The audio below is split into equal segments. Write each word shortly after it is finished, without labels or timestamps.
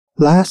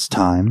Last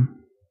time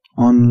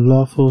on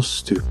Lawful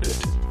Stupid.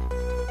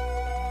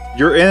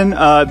 You're in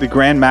the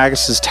Grand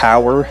Magus'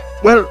 tower.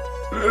 Well,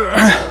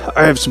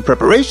 I have some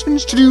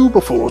preparations to do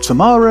before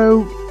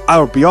tomorrow.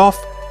 I'll be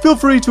off. Feel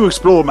free to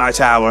explore my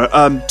tower.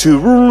 2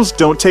 rules,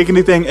 don't take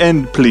anything,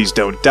 and please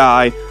don't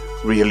die.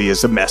 Really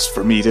is a mess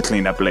for me to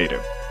clean up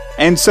later.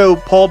 And so,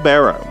 Paul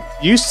Barrow,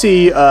 you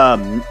see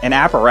an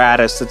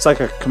apparatus that's like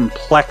a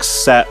complex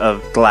set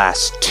of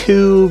glass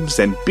tubes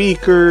and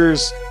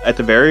beakers. At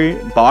the very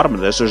bottom of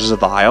this, there's a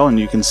vial, and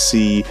you can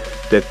see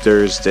that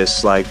there's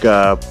this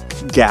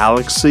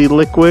galaxy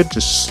liquid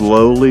just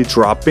slowly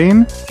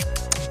dropping.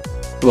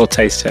 A little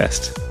taste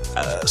test.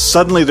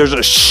 Suddenly, there's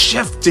a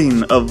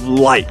shifting of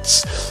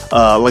lights,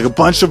 like a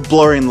bunch of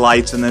blurring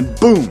lights, and then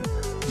boom,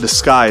 the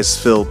sky is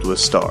filled with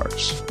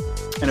stars.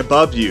 And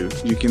above you,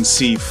 you can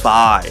see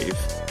 5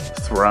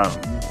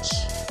 thrones.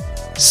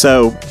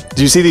 So,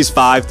 do you see these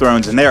 5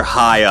 thrones? And they're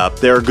high up.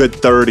 They're a good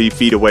 30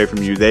 feet away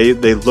from you.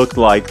 They look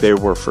like they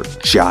were for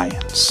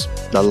giants.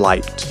 The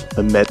light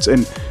emits.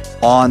 And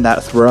on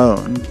that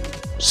throne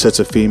sits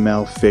a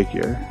female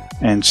figure.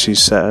 And she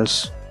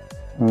says,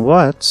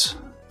 "What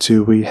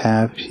do we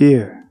have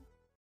here?"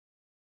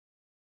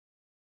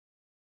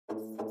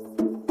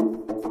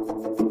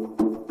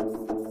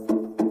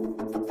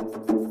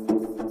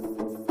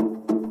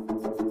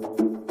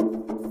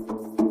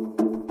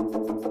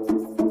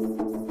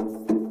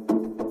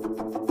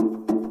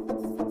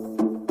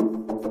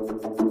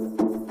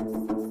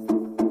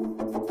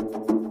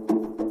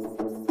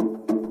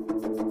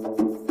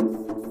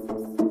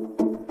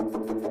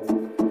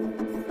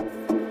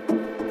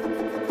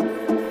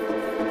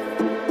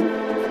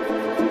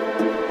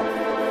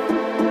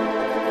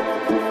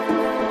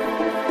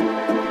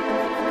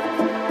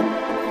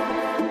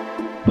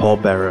 Paul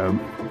Barrow,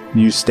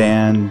 you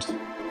stand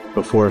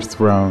before a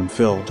throne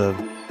filled of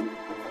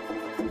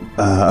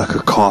a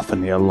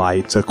cacophony of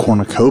lights, a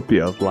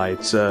cornucopia of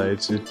lights.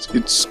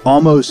 It's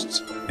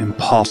almost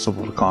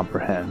impossible to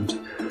comprehend.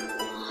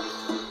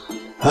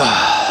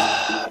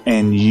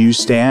 And you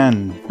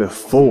stand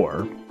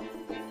before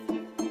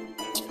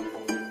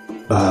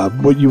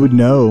what you would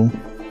know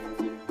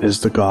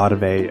is the god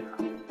of Aya.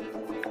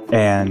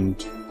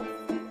 And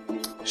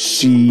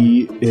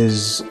she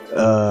is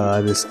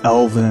this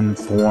elven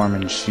form,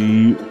 and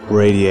she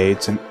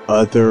radiates an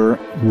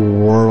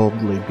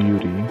otherworldly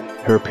beauty.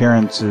 Her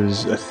appearance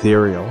is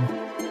ethereal,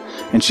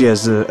 and she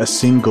has a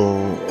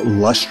single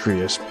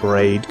lustrous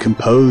braid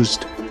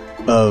composed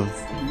of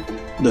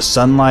the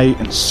sunlight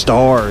and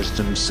stars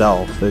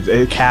themselves.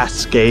 It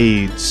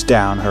cascades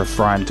down her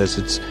front as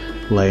it's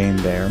laying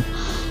there.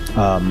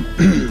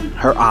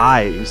 Her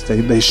eyes,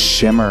 they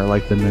shimmer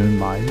like the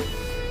moonlight.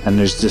 And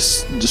there's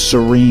this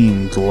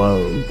serene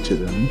glow to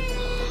them,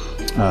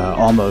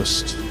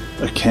 almost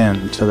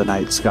akin to the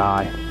night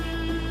sky.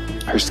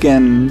 Her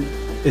skin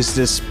is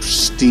this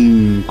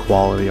pristine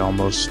quality,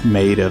 almost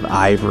made of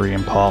ivory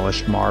and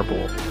polished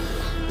marble,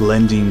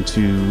 blending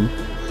to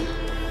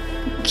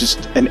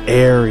just an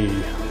airy,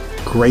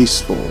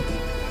 graceful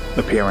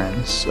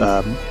appearance.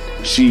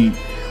 She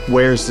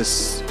wears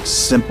this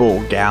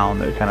simple gown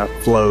that kind of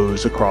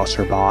flows across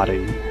her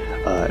body,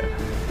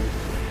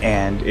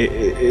 and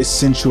it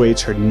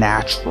accentuates her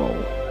natural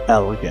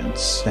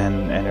elegance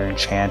and her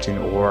enchanting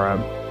aura.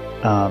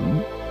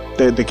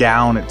 The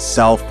gown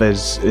itself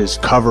is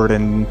covered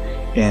in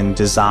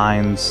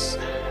designs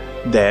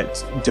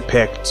that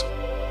depict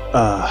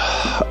a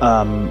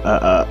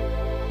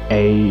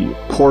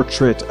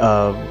portrait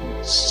of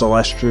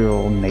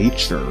celestial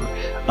nature.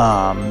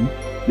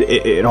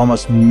 It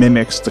almost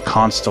mimics the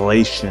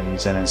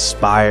constellations and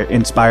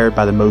inspired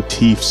by the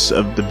motifs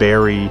of the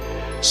very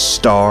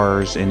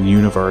stars and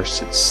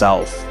universe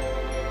itself.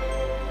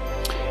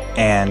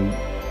 And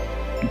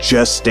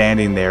just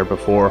standing there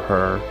before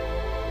her,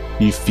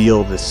 you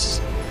feel this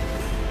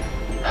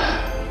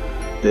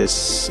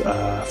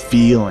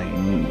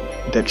feeling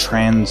that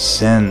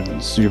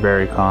transcends your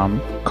very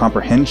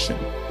comprehension.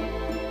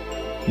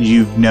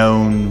 You've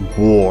known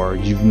war,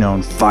 you've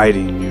known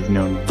fighting, you've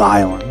known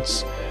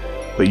violence,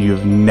 but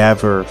you've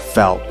never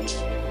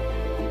felt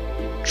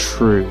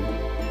true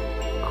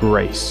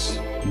grace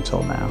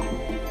until now.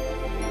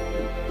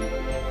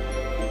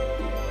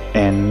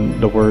 And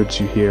the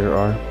words you hear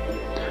are,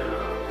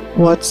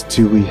 "What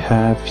do we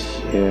have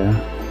here?"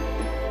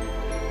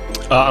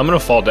 I'm gonna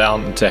fall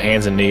down to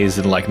hands and knees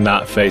and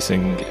not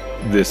facing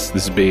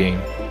this being.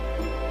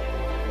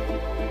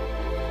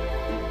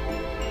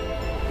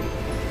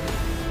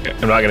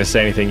 I'm not gonna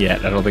say anything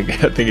yet. I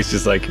think it's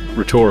just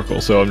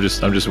rhetorical. So I'm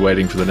just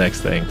waiting for the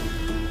next thing.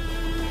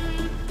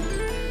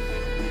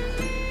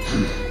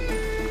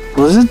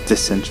 Well, isn't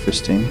this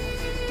interesting?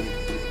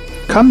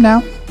 Come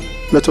now,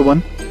 little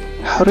one.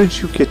 How did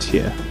you get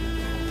here?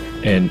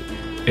 And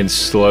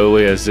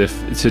slowly, as if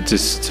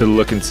to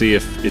look and see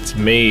if it's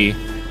me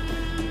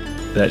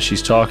that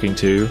she's talking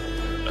to,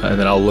 and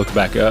then I'll look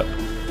back up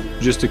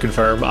just to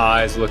confirm.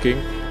 Eyes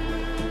looking.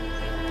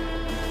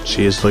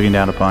 She is looking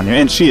down upon you,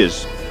 and she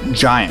is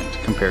giant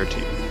compared to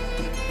you.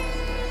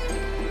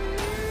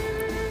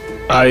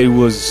 I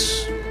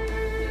was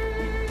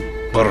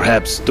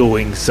Perhaps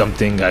doing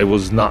something I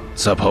was not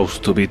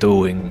supposed to be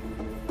doing.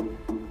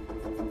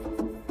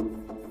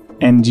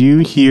 And you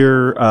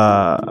hear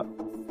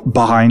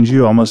behind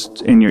you,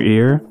 almost in your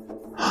ear,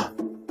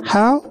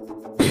 how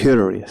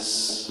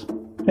curious.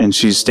 And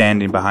she's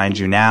standing behind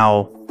you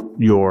now,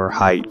 your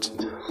height.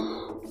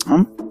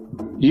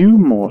 You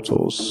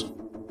mortals,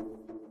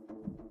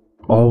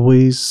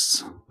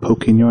 always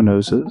poking your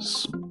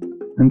noses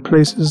in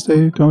places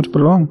they don't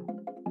belong.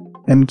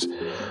 And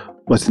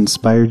what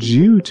inspired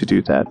you to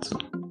do that,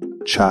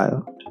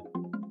 child?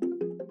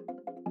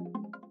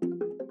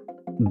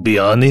 Be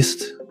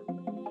honest?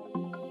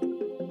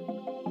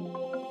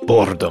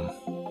 Boredom.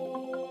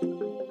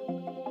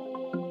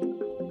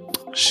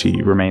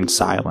 She remains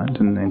silent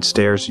and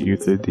stares at you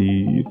through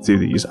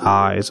these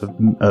eyes of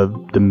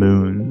the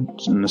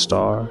moons and the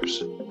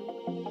stars.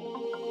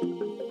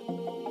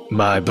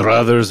 My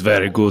brother's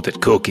very good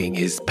at cooking.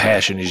 His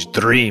passion, his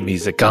dream,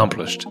 he's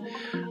accomplished.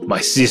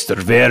 My sister,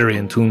 very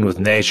in tune with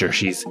nature.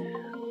 She's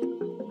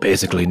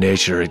basically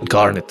nature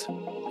incarnate.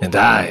 And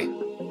I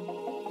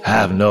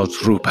have no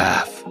true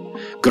path.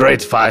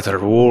 Great fighter,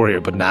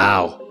 warrior, but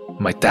now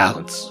my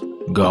talents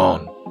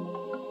gone.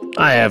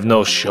 I have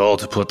no show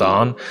to put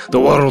on. The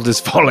world is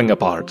falling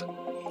apart.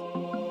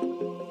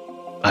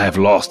 I have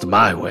lost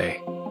my way,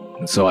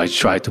 and so I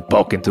try to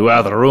poke into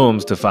other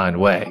rooms to find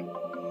way.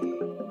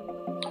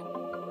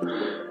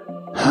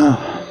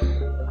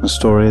 A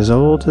story as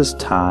old as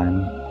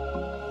time.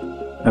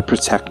 A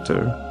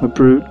protector, a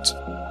brute.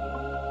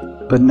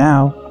 But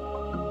now,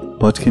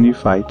 what can you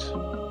fight?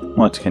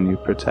 What can you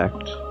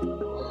protect?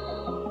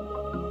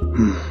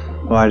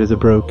 Why do the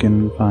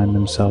broken find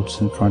themselves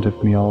in front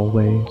of me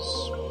always?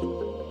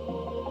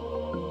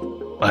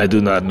 I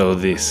do not know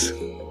this.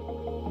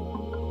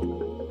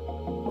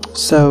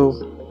 So,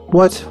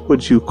 what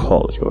would you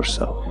call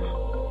yourself?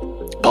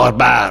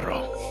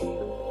 Barbaro.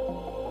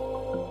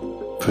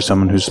 For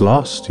someone who's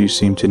lost, you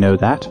seem to know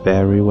that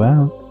very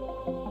well.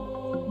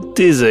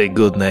 'Tis a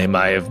good name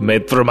I have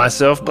made for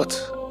myself, but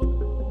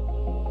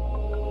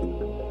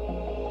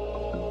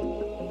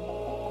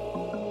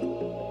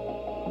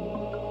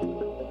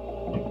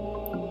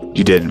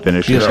You didn't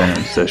finish your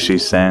sentence, so she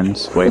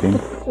stands, waiting.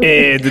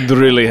 I didn't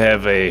really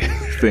have a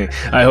thing.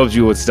 I hoped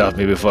you would stop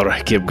me before I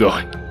kept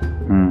going.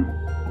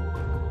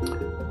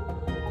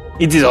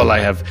 It is all I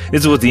have.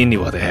 It's what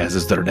anyone has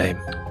is their name.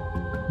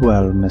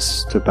 Well,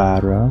 Mr.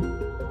 Barrow,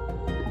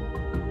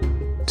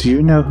 do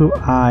you know who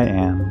I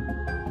am?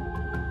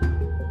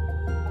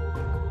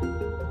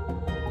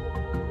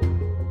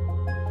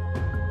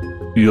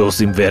 You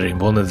seem very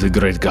one of the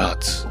great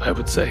gods, I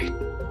would say.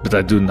 But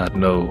I do not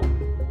know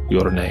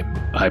your name.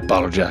 I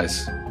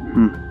apologize.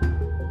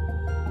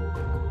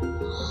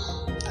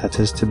 That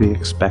is to be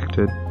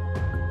expected.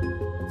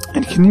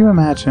 And can you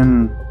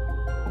imagine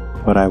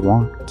what I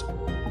want?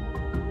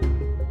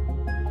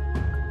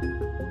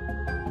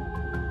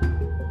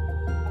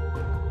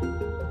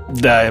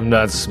 I am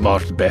not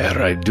smart,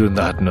 bear. I do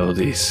not know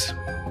this.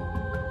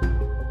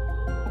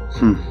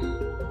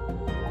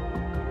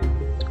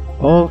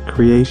 All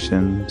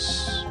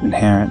creations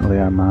inherently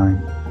are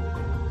mine.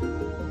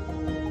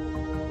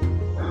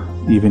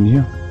 Even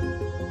you.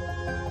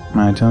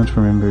 I don't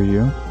remember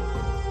you.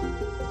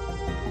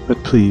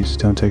 But please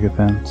don't take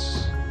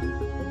offense.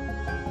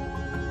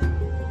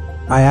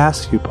 I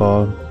ask you,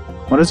 Paul,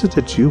 what is it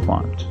that you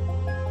want?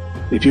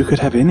 If you could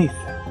have anything,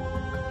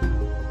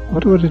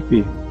 what would it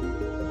be?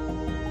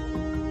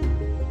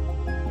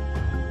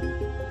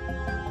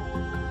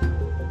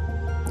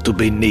 To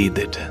be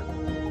needed.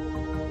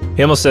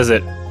 He almost says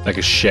it like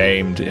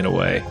ashamed in a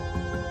way.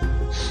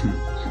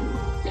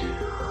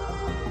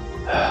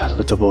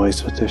 Little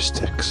boys with their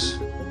sticks.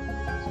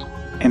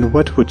 And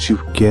what would you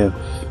give?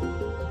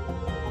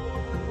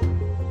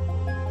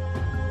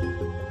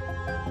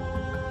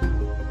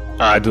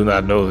 I do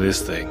not know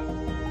this thing.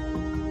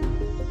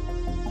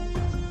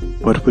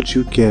 What would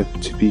you give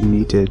to be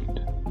needed,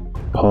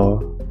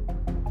 Paul?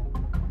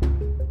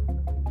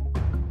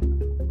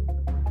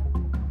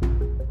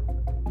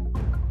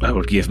 I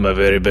would give my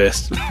very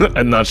best.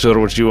 I'm not sure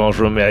what you want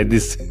from me.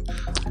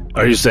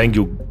 Are you saying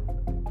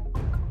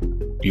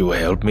you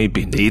help me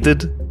be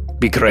needed?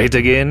 Be great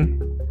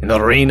again? In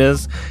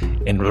arenas?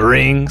 In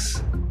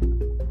rings?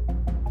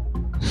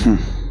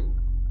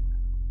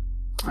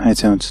 I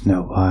don't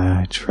know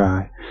why I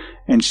try.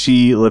 And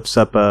she lifts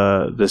up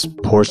this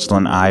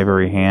porcelain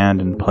ivory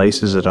hand and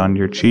places it on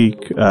your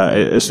cheek,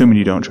 assuming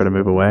you don't try to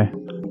move away.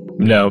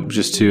 No,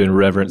 just to in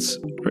reverence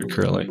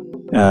currently.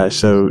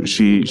 So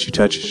she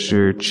touches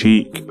your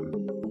cheek,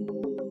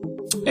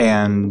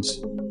 and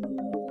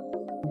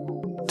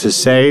to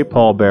say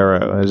Paul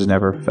Barrow has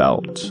never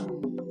felt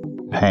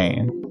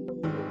pain,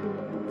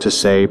 to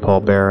say Paul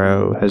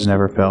Barrow has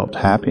never felt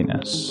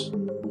happiness,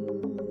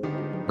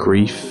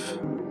 grief,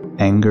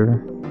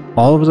 anger,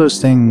 all of those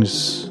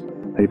things,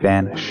 they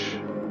vanish,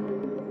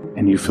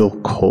 and you feel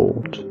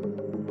cold.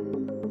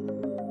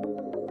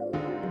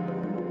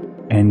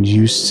 And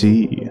you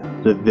see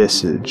the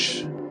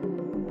visages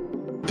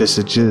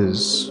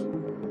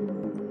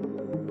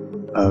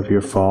of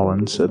your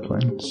fallen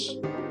siblings.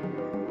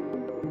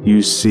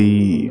 You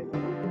see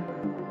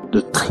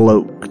the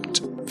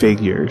cloaked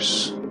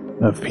figures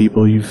of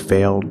people you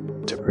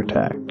failed to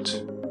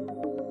protect.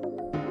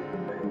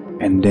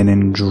 And then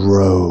in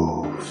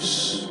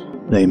droves,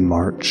 they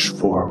march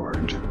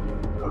forward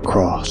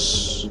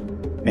across,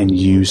 and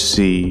you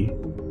see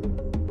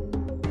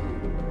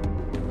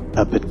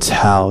a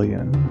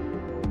battalion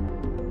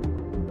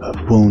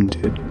of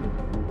wounded,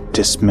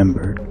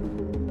 dismembered,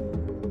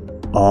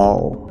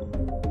 all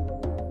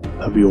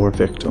of your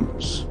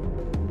victims.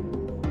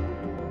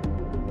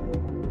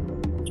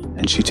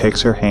 And she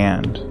takes her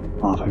hand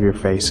off of your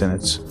face and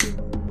it's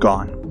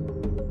gone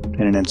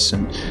in an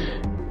instant.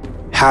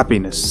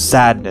 Happiness,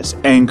 sadness,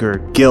 anger,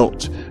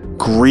 guilt,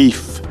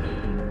 grief,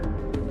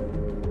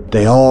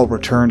 they all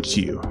return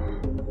to you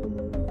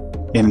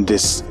in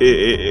this,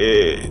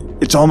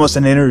 it's almost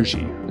an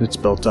energy that's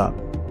built up.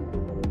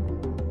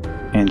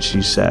 And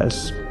she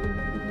says,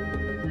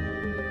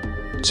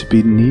 to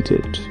be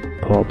needed,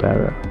 Paul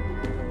Barrow,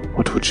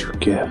 what would you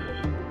give?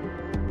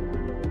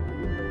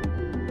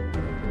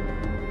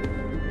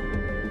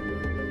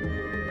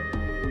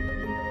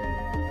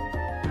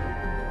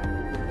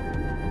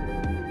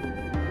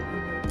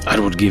 I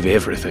would give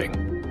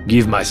everything.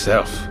 Give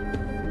myself.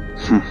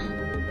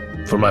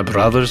 For my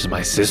brothers,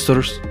 my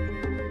sisters.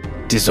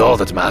 'Tis all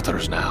that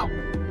matters now.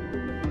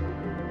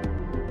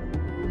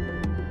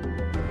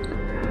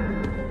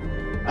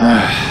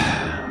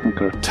 I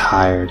grow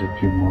tired of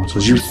you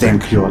mortals. You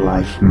think your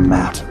life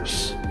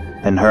matters.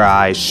 And her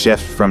eyes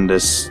shift from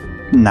this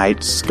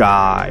night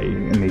sky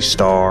and these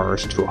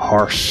stars to a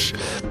harsh,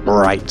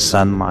 bright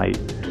sunlight.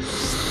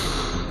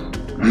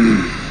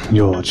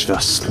 You're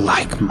just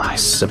like my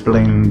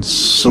siblings,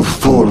 so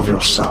full of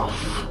yourself.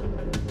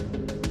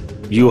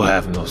 You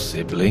have no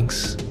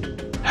siblings.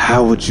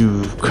 How would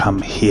you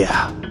come here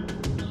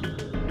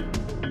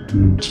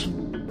and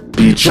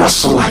be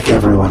just like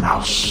everyone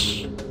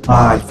else?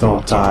 I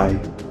thought I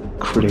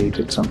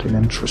created something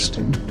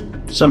interesting,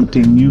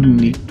 something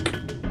unique.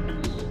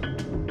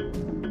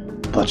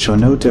 But you're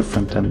no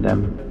different than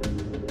them.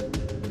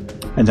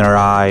 And then her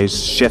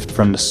eyes shift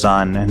from the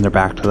sun and they're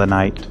back to the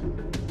night.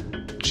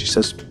 She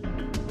says,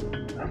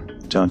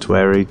 don't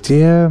worry,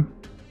 dear.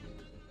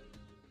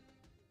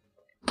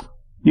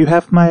 You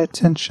have my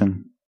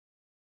attention.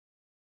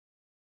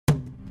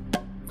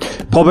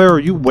 Paul Bearer,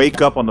 you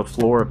wake up on the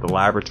floor of the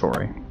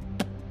laboratory,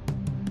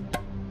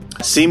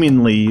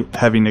 seemingly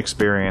having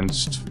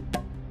experienced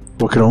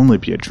what could only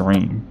be a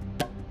dream.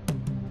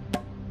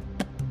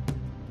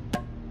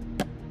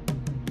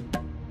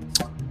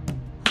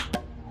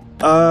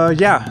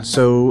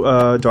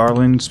 So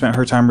Darlin spent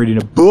her time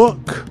reading a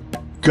book.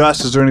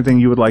 Gus, is there anything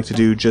you would like to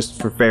do just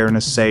for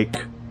fairness sake?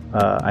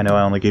 I know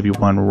I only gave you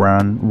one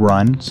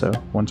run, so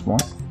once more.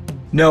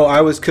 No,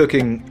 I was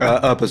cooking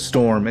up a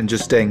storm and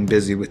just staying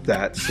busy with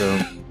that, so...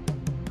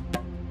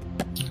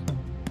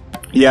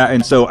 Yeah,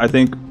 and so I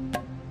think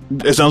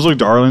it sounds like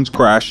Darlin's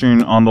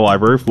crashing on the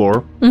library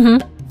floor.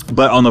 Mm-hmm.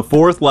 But on the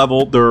 4th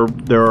level, there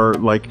are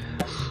like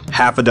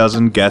half a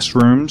dozen guest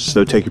rooms,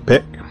 so take your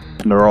pick.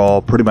 They're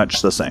all pretty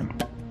much the same.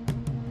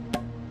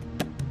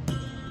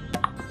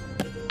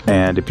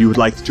 And if you would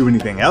like to do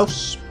anything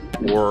else,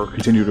 or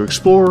continue to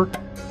explore,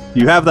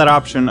 you have that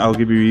option. I'll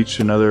give you each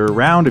another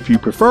round if you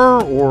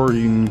prefer, or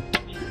you can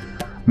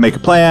make a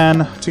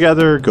plan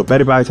together, go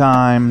beddy by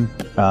time,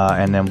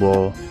 and then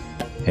we'll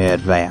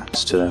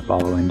advance to the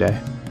following day.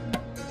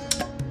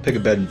 Pick a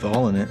bed and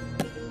fall in it.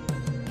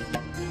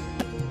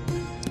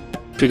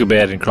 Pick a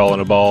bed and crawl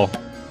in a ball.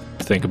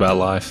 Think about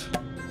life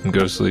and go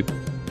to sleep.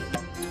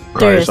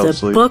 There's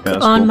a book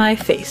on my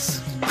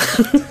face.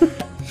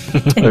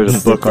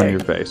 There's a book on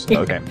your face.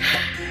 Okay.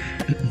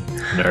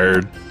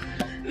 Nerd.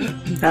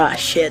 Ah,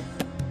 shit.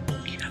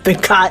 I've been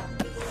caught.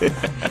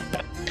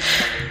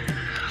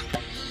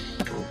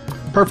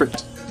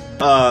 Perfect.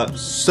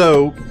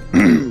 So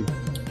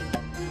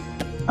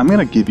I'm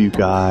gonna give you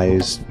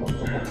guys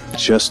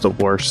just the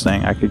worst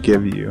thing I could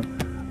give you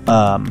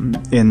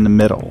in the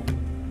middle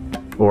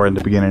or in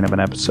the beginning of an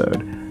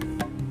episode.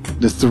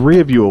 The 3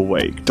 of you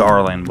awake,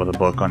 Darling with a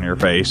book on your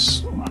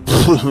face,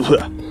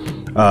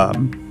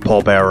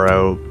 Paul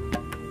Barrow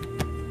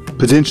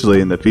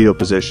potentially in the fetal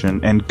position,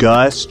 and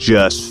Gus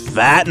just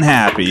fat and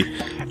happy.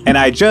 And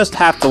I just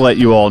have to let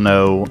you all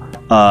know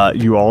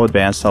you all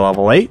advanced to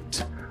level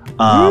 8.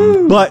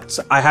 But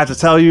I have to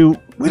tell you,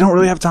 we don't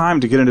really have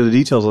time to get into the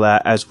details of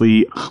that as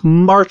we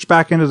march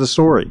back into the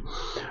story.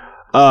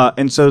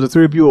 And so the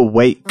 3 of you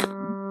awake,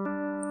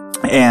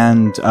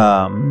 and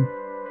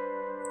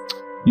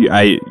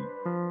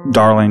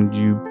Darling,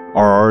 you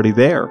are already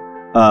there.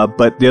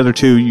 But the other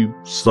 2, you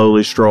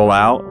slowly stroll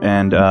out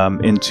and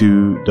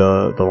into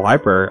the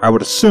library. I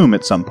would assume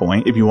at some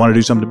point, if you want to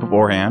do something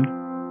beforehand,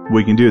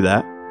 we can do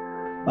that.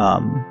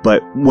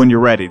 But when you're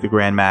ready, the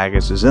Grand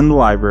Magus is in the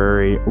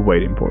library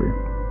waiting for you.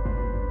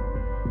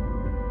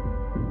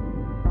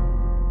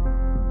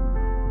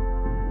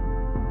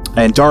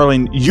 And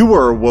Darling, you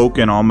were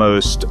awoken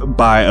almost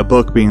by a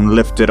book being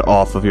lifted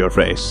off of your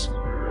face.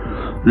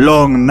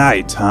 Long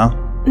night, huh?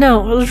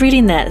 No, I was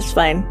reading that. It's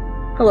fine.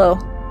 Hello.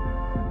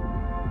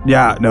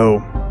 Yeah, no.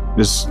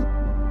 There's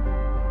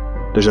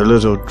a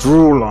little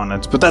drool on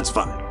it, but that's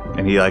fine.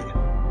 And he, like,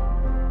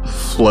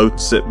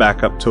 floats it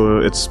back up to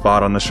its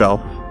spot on the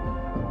shelf.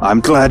 I'm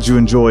glad you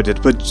enjoyed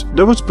it, but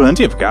there was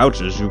plenty of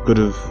couches you could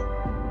have...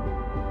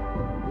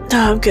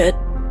 No, I'm good.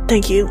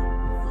 Thank you.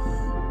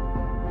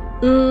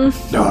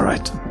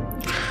 Alright.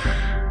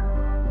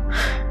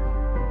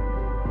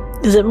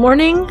 Is it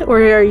morning,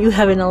 or are you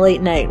having a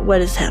late night?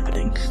 What is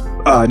happening?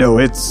 No,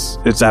 it's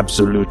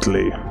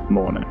absolutely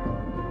morning.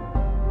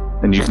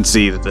 And you can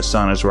see that the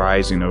sun is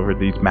rising over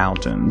these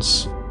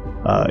mountains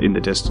in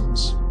the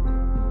distance.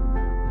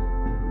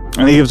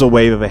 And he gives a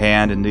wave of a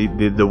hand, and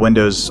the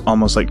windows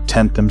almost like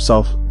tempt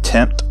themselves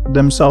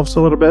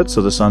a little bit,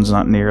 so the sun's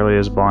not nearly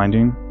as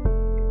blinding.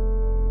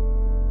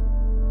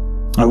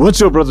 Once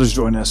your brothers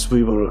join us,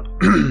 we will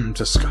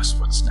discuss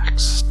what's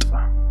next.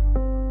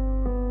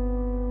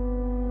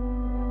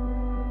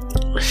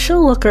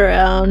 She'll look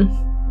around,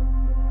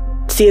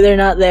 see they're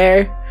not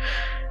there,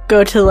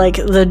 go to like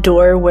the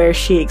door where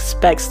she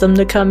expects them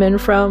to come in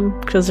from,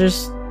 because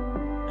there's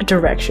a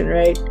direction,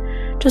 right?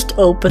 Just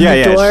open the door.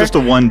 Yeah, it's just the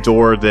one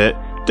door that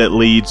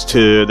leads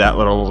to that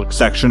little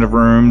section of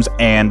rooms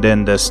and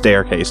then the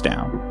staircase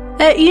down.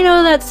 You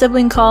know that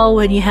sibling call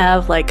when you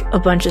have like a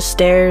bunch of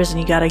stairs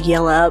and you gotta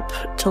yell up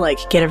to like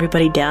get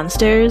everybody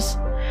downstairs?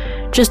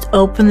 Just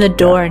open the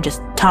door and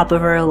just top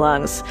of her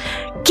lungs.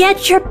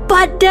 Get your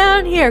butt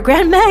down here!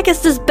 Grand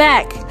Magus is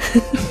back!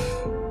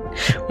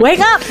 Wake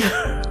up!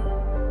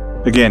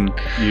 Again,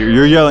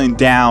 you're yelling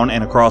down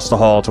and across the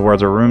hall to where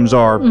the rooms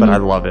are, but I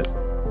love it.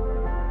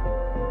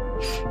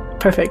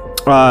 Perfect.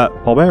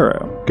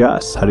 Paulbero,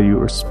 Gus, how do you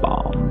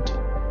respond?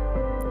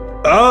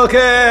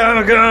 Okay,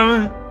 I'm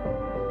coming.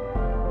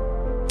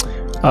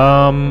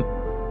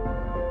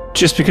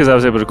 Just because I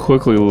was able to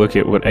quickly look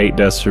at what 8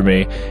 does for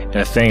me and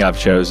a thing I've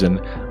chosen,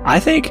 I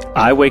think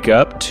I wake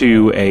up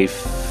to a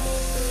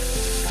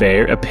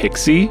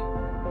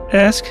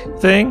pixie-esque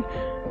thing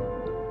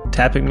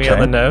tapping me on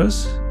the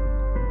nose.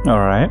 All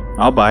right,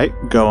 I'll bite.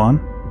 Go on.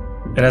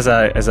 And as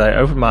I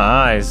open my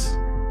eyes,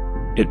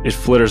 it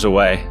flitters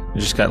away. It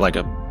just got like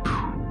a.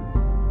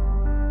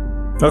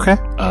 Okay.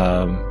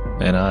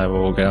 And I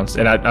will go down.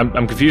 And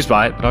I'm confused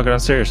by it, but I'll go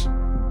downstairs.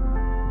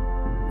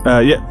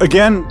 Yeah.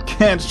 Again,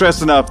 can't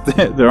stress enough.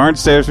 There aren't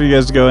stairs for you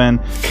guys to go in.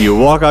 You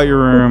walk out your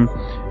room.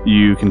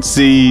 You can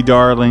see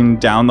Darling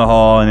down the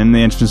hall and in the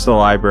entrance to the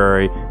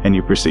library, and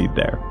you proceed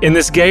there. In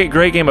this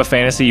great game of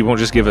fantasy, you won't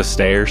just give us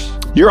stairs.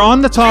 You're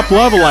on the top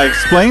level. I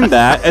explained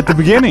that at the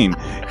beginning.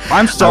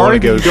 I'm sorry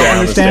go you don't down the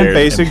understand stairs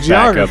basic and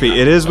back geography. up.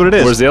 It is what it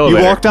is. Where's the You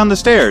elevator? walk down the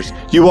stairs.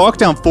 You walk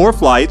down 4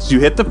 flights. You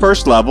hit the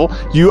first level.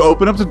 You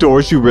open up the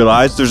doors. You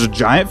realize there's a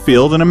giant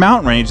field and a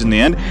mountain range in the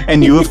end,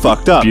 and you have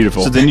fucked up.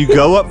 Beautiful. So then you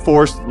go up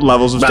 4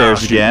 levels of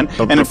stairs again.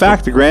 And in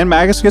fact, the Grand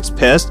Magus gets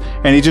pissed,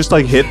 and he just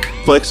like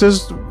flicks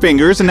his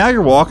fingers, and now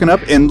you're walking up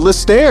endless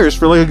stairs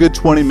for like a good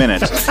 20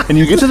 minutes. And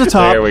you get to the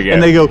top, There we go.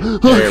 and they go,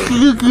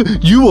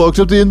 you walked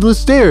up the endless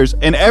stairs,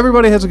 and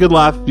everybody has a good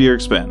laugh at your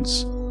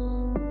expense.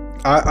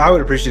 I would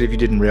appreciate if you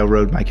didn't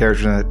railroad my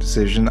character in that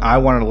decision. I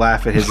wanted to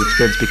laugh at his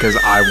expense because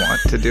I want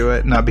to do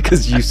it, not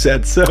because you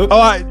said so.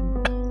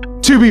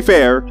 To be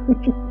fair,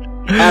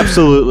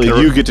 absolutely,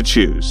 you get to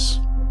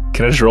choose.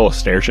 Can I just roll a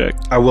stare check?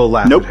 I will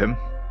laugh Nope. at him.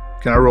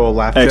 Can I roll a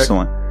laugh check?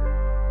 Excellent.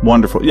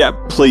 Wonderful. Yeah,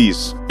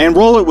 please. And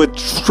roll it with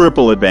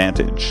triple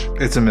advantage.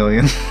 It's a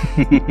million.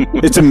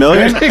 It's a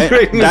million?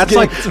 That's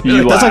like You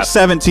that's like laugh.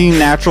 17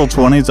 natural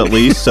 20s at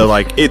least, so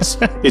like it's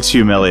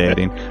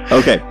humiliating.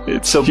 Okay.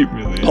 It's So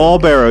humiliating. Paul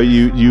Barrow,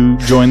 you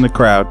join the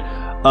crowd.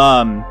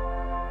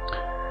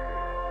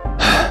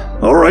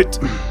 All right.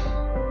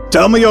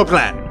 Tell me your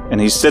plan.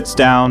 And he sits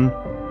down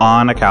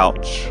on a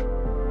couch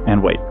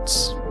and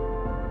waits.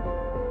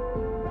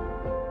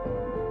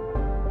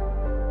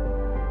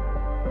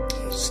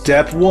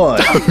 Step 1.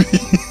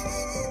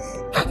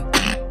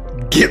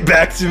 Get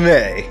back to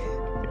May.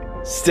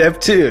 Step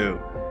 2.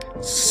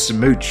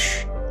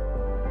 Smooch.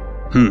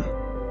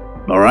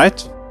 All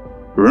right.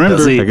 Remember,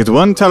 Does he- I get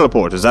 1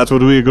 teleport. Is that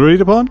what we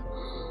agreed upon?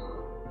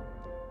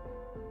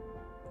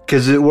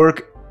 Does it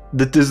work?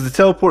 Does the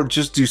teleport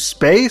just do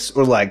space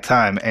or like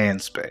time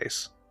and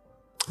space?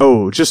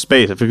 Oh, just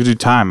space. If I could do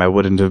time, I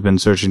wouldn't have been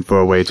searching for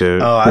a way to.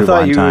 Oh, I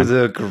thought rewind you time. were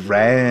the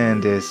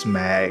grandest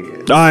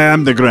magus. I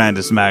am the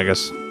grandest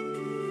magus.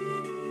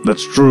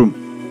 That's true.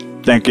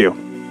 Thank you.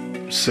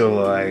 So,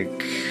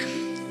 like,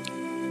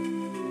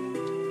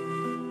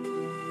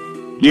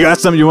 You got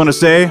something you want to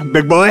say,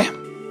 big boy?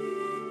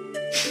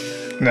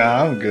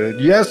 nah, I'm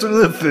good. You have some of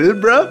the food,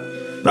 bro?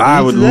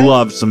 I would today?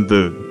 love some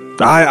food.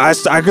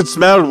 I could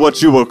smell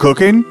what you were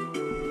cooking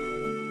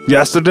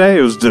yesterday.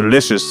 It was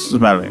delicious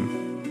smelling.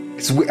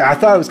 I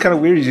thought it was kind of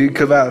weird you didn't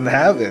come out and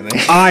have it.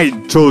 I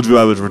told you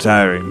I was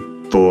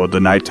retiring for the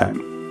nighttime.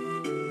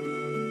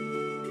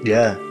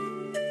 Yeah.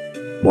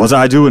 What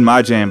I do in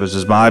my chambers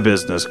is my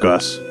business,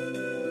 Gus.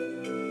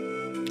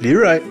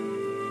 You're right.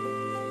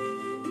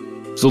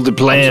 So the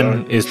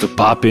plan is to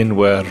pop in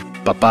where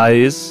Papa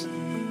is?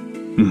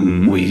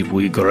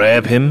 We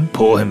grab him,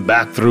 pull him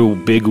back through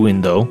big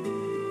window,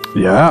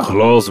 Yeah.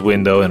 close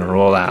window, and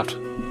roll out.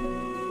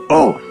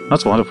 Oh,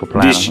 that's a wonderful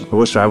plan. This- I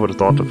wish I would have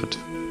thought of it.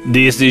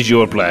 This is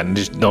your plan.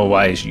 Just know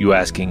why is you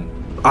asking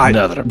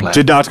another plan.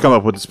 did not come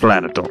up with this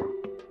plan at all.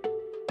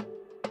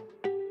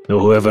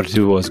 Whoever it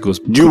was goes.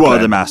 You are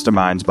the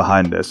masterminds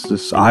behind this.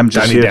 I'm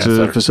just Tiny here to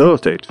dancer.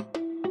 facilitate.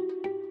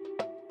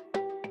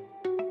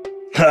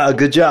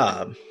 Good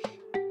job.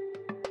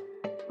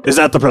 Is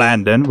that the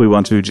plan then? We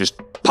want to just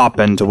pop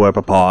into where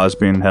Papa is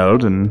being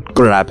held and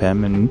grab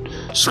him and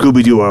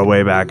Scooby-Doo our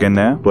way back in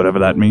there, whatever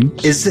that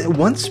means. Is it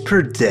once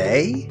per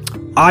day?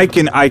 I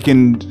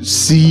can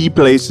see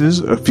places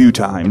a few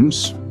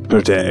times per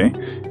day,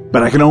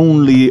 but I can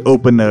only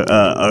open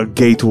a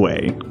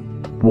gateway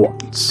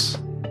once.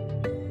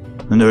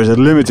 And there is a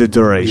limited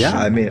duration. Yeah,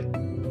 I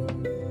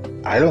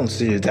mean, I don't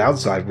see a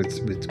downside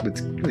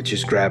with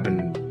just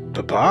grabbing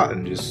Papa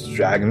and just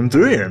dragging him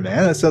through here,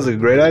 man. That sounds like a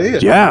great idea.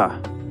 Yeah,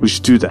 we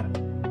should do that.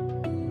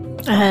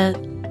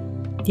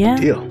 Yeah.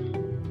 Deal.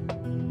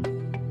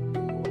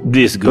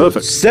 This good.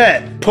 Perfect.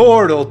 Set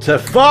portal to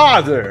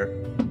father.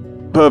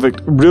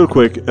 Perfect. Real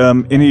quick,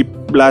 any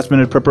last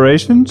minute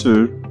preparations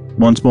or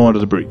once more to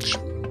the breach?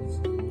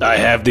 I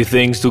have the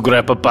things to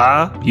grab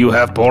Papa. You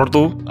have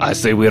portal. I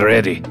say we're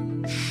ready.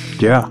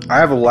 Yeah. I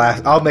have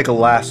I'll make a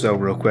lasso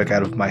real quick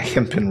out of my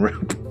hempen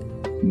rope.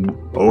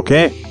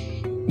 Okay.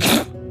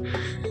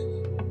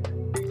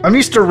 I'm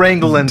used to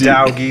wrangling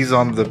doggies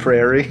on the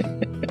prairie.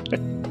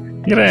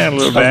 Get out,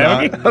 little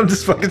doggy. I'm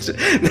just fucking.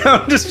 No,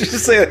 I'm just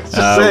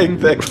saying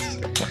things.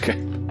 Okay.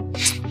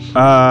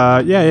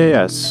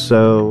 Yeah.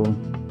 So,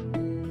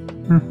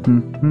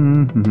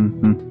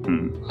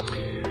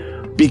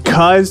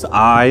 because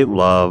I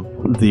love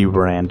the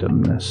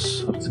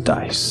randomness of the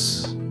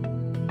dice,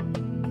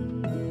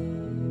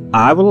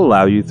 I will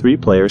allow you 3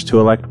 players to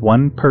elect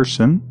one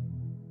person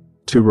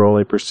to roll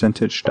a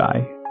percentage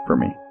die for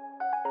me.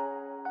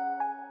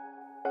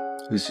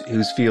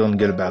 Who's feeling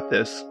good about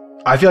this?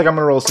 I feel like I'm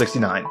gonna roll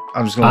 69.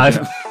 I'm just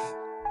gonna.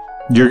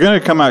 You're gonna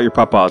come out your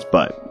papa's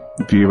butt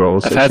if you roll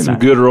a 69. I've had some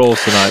good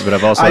rolls tonight, but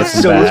I've also had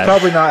some So bad. let's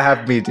probably not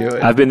have me do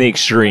it. I've been the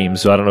extreme,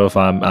 so I don't know if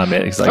I'm in.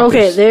 It's like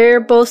Okay, this. they're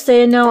both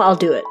saying no. I'll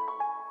do it.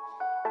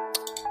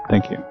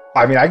 Thank you.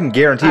 I mean, I can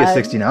guarantee a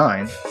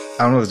 69.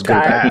 I don't know if it's good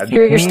or bad.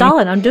 You're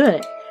stalling. I'm doing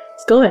it.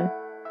 Let's go in.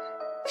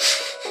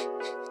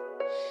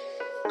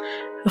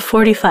 A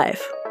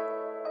 45.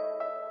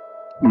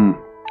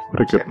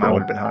 What a good Mine roll.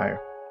 would have been higher.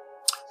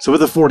 So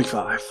with a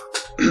 45,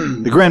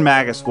 the Grand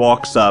Magus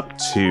walks up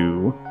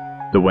to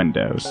the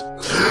windows.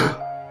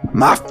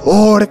 My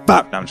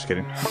 45. No, I'm just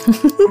kidding.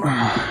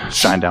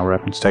 Shinedown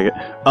reference, take it.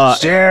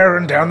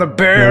 Staring down the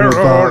barrel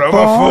of a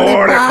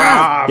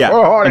 45.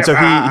 Yeah, and so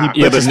he Yeah, puts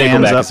but his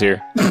hands Nickelback up is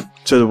here.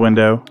 to the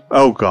window.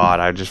 Oh God,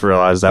 I just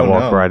realized that Oh,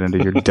 walked no. right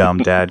into your dumb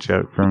dad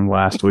joke from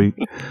last week.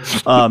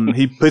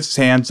 He puts his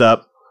hands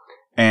up,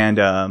 and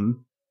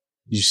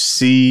you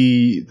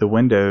see the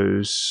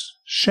windows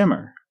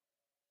shimmer.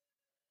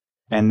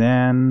 And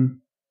then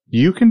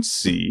you can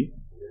see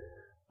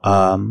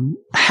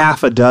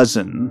half a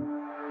dozen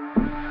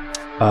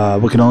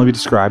what can only be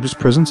described as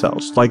prison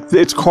cells. Like,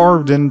 it's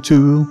carved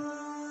into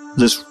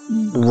this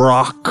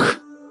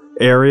rock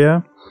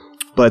area,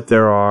 but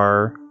there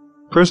are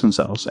prison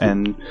cells,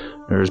 and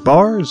there's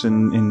bars,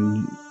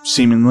 and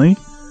seemingly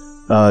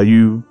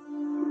you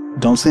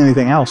don't see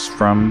anything else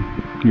from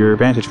your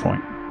vantage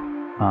point.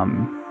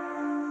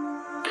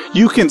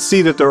 You can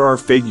see that there are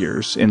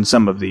figures in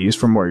some of these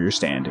from where you're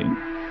standing,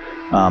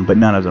 but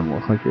none of them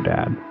look like your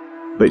dad.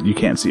 But you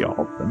can't see all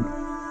of them.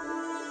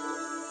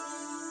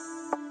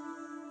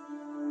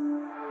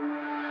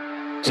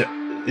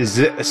 Is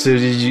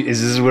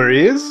this where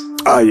he is?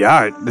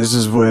 Yeah, this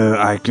is where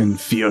I can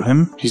feel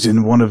him. He's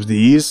in one of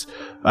these.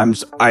 I'm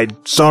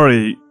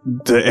sorry,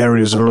 the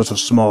area's a little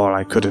small.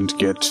 I couldn't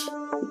get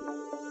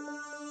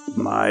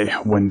my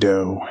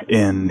window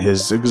in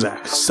his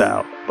exact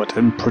cell, but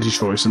I'm pretty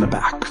sure he's in the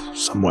back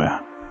somewhere.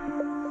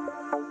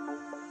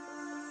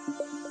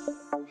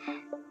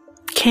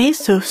 Okay,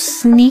 so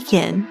sneak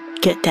in,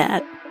 get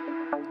dad,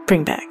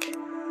 bring back.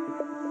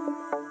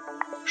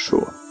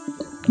 Sure.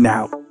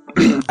 Now,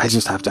 I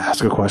just have to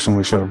ask a question.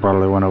 We should have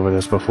probably went over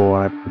this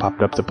before I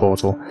popped up the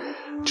portal.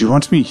 Do you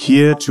want me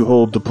here to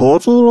hold the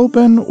portal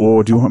open,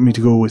 or do you want me to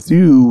go with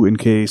you in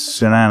case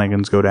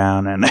shenanigans go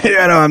down? And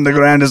I'm the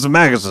grandest of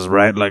Maguses,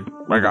 right? Like,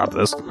 I got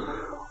this.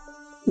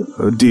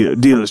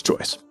 Dealer's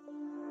choice.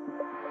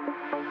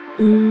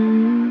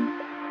 You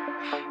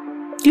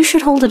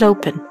should hold it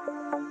open.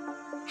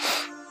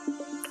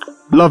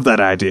 Love that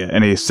idea.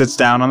 And he sits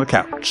down on the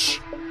couch.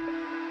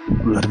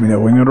 Let me know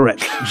when you're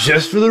ready.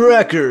 Just for the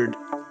record,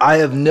 I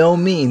have no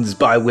means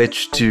by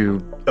which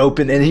to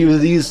open any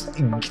of these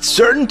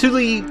certain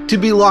to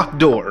be locked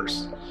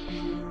doors.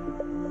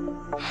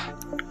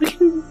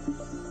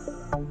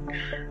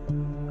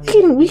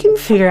 We can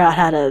figure out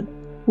how to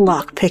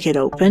lockpick it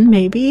open,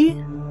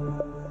 maybe.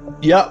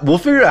 Yeah, we'll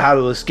figure out how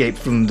to escape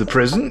from the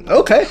prison.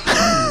 Okay.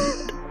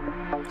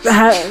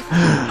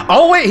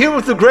 I'll wait here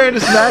with the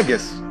grandest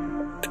magus.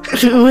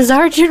 It was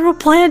our general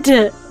plan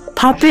to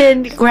pop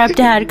in, grab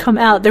Dad, come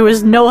out. There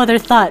was no other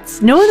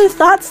thoughts. No other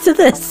thoughts to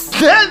this.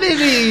 That may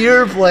be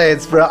your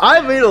plans, bro. I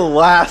made a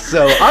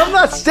lasso. I'm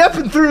not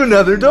stepping through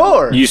another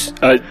door.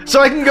 So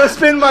I can go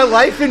spend my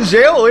life in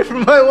jail away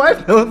from my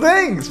wife. No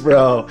thanks,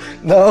 bro.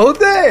 No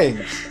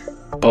thanks.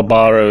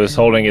 Barbaro is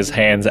holding his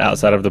hands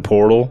outside of the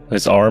portal,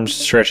 his arms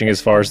stretching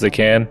as far as they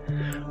can.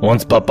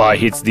 Once Papa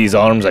hits these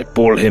arms, I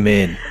pull him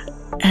in.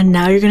 And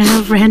now you're gonna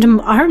have random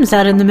arms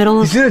out in the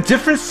middle of... He's in a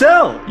different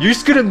cell. You're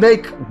just gonna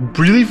make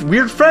really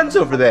weird friends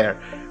over there.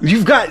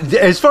 You've got,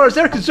 as far as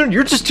they're concerned,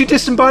 you're just two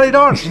disembodied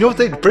arms. You know what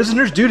the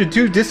prisoners do to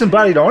two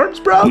disembodied arms,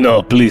 bro?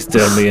 No, please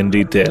tell me in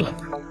detail.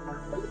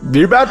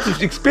 You're about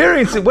to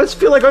experience it. What's it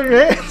feel like on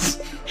your hands?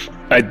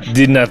 I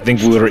did not think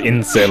we were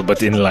in cell,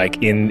 but in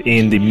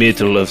the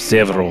middle of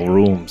several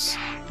rooms,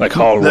 like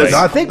hallways.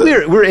 I think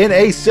we're in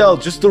a cell,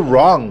 just the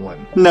wrong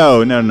one.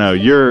 No.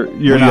 You're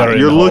not.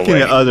 You're looking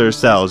hallway. at other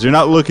cells. You're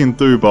not looking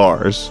through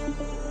bars.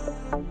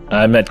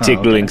 I'm not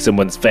tickling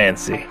someone's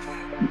fancy.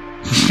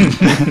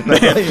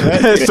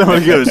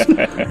 Someone goes,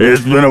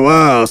 "It's been a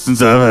while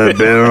since I've had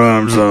bare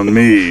arms on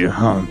me.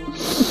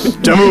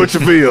 Tell me what you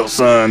feel,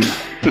 son.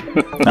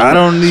 I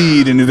don't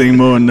need anything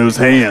more than those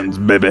hands,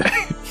 baby."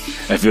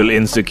 I feel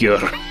insecure.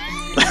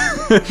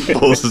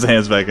 Pulls his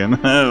hands back in.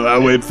 I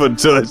wait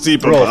until I see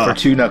Roll Papa. for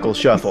 2-knuckle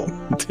shuffle.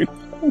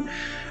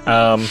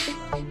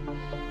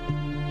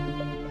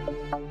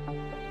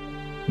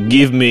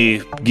 Give me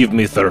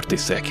 30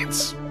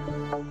 seconds.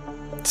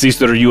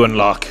 Sister, you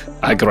unlock.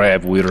 I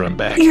grab. We run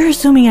back. You're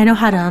assuming I know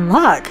how to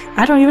unlock.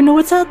 I don't even know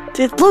what's out.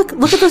 Look at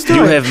those doors.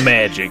 You have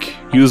magic.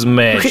 Use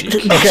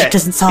magic. Magic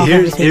doesn't solve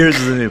everything. Here's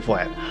the new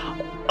plan.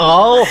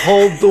 I'll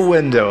hold the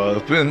window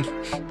open.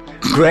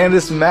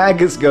 Grandis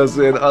Magus goes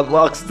in,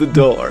 unlocks the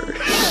door.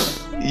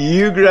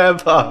 You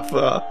grab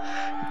Papa.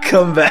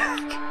 Come back.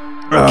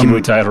 Can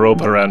we tie a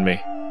rope around me?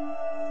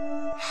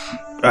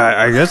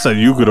 I guess that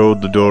you could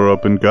hold the door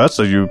open, Gus.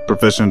 Are you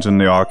proficient in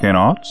the arcane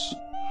arts?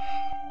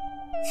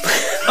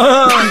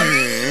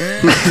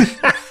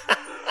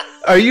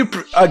 Are you?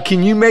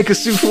 Can you make a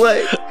souffle?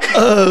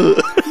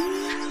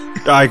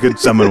 I could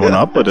summon one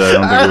up, but I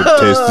don't think it would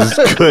taste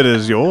as good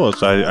as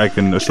yours. I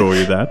can assure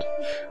you that.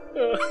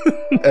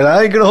 And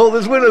I ain't gonna hold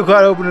this window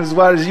quite open as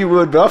wide as you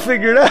would, but I'll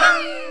figure it out.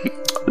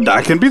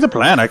 That can be the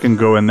plan. I can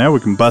go in there. We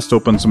can bust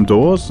open some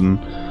doors and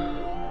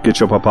get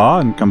your papa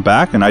and come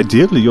back. And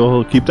ideally,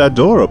 you'll keep that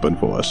door open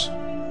for us.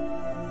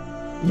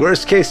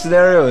 Worst case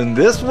scenario in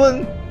this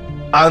one,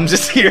 I'm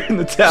just here in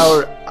the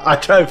tower. I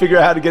try to figure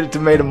out how to get it to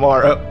May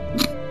tomorrow.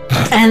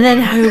 And then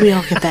how do we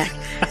all get back?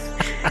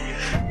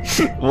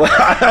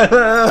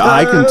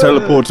 I can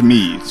teleport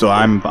me, so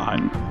I'm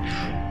fine.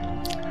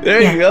 There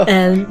you go.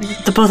 And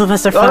the both of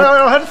us are Oh, no, fine. I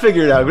don't have to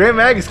figure it out. Grand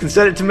Magus can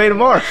set it to May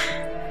tomorrow.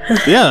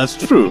 Yeah, that's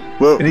true.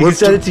 Well, And he can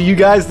set it to you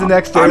guys the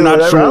next day. I'm or not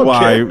whatever. I sure don't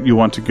why care. you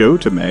want to go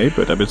to May,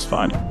 but it's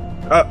fine.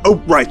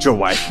 Oh, right, your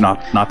wife,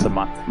 not the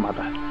month. My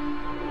bad.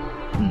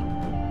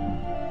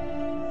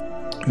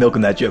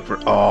 Milking that joke for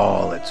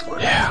all it's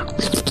worth. Yeah.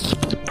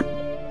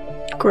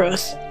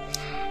 Gross.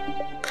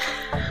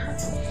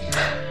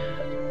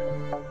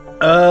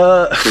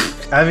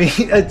 I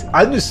mean,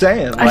 I'm just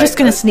saying. I'm just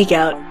gonna sneak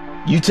out.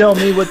 You tell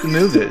me what the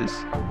move is.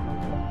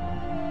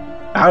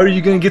 How are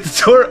you gonna get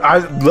the door?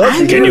 I'd love to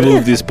Can get you it.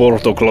 move this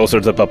portal closer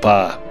to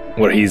Papa,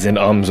 where he's in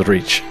arm's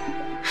reach?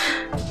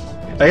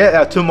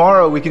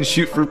 Tomorrow we can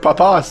shoot for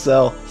Papa's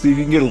cell. See if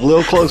you can get a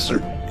little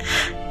closer.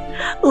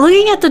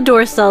 Looking at the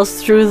door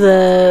cells through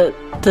the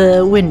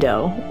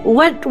window,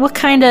 what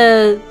kind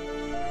of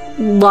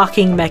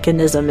locking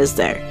mechanism is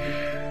there?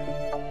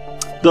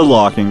 The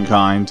locking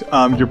kind.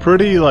 You're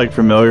pretty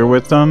familiar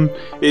with them.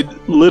 It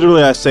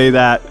literally, I say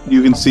that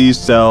you can see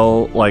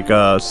cell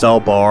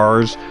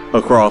bars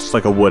across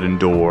a wooden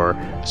door,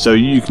 so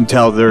you can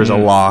tell there's a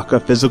lock, a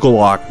physical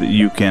lock that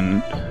you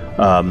can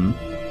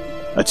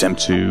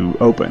attempt to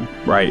open.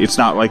 Right? It's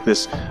not like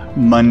this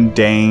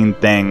mundane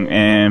thing.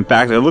 And in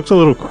fact, it looks a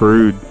little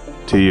crude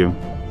to you.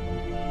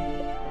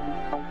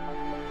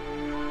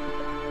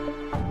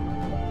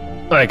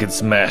 I can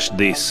smash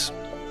this.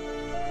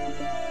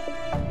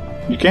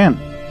 You can.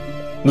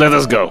 Let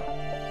us go.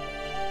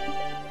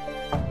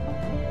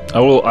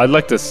 I'd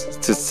like to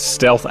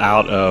stealth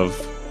out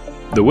of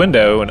the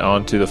window and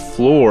onto the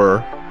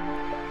floor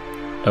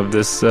of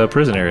this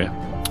prison area.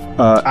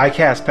 I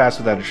cast Pass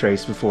Without a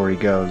Trace before he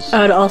goes.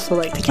 I would also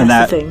like to And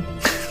cast the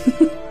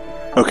thing.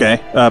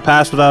 Okay.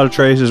 Pass Without a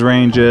Trace's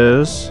range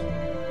is...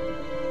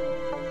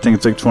 I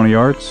think it's 20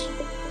 yards.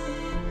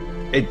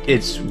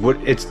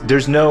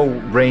 There's no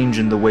range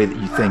in the way that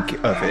you think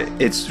of it.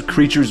 It's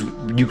creatures.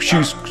 You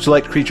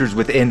select creatures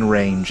within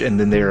range, and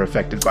then they are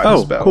affected by the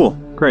spell. Oh, cool.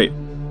 Great.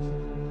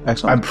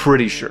 Excellent. I'm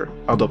pretty sure.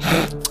 I'll double.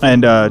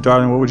 And,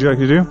 darling, what would you like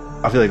to do?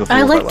 I feel like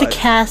I'd like to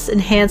cast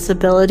Enhance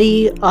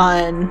Ability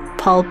on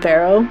Paul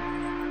Barrow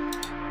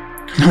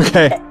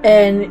Okay.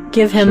 and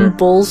give him Sure.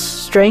 Bull's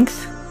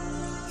Strength.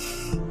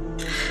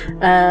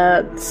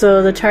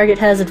 So the target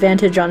has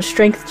advantage on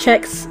strength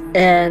checks,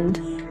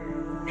 and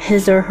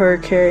his or her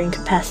carrying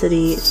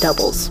capacity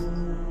doubles.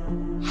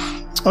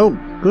 Oh,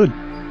 good.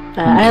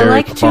 I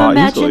like to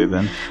imagine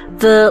easily,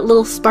 the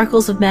little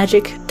sparkles of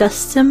magic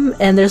dust him,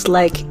 and there's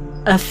like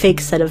a fake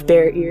set of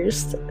bear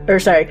ears. Or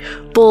sorry,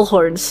 bull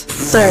horns.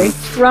 Sorry,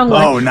 wrong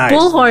one. Oh, nice.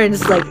 Bull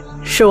horns like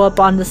show up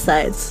on the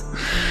sides.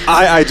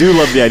 I do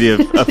love the idea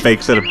of a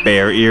fake set of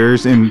bear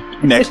ears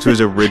next to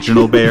his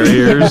original bear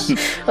ears.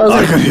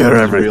 I can hear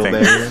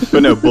everything.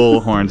 But no,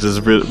 bull horns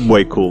is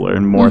way cooler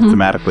and more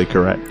thematically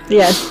correct.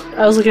 Yes,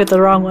 I was looking at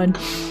the wrong one.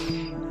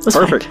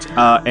 Perfect.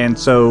 And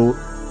so,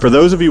 for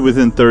those of you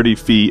within 30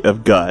 feet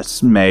of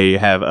Gus, may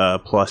have a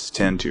plus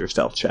 10 to your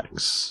stealth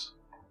checks.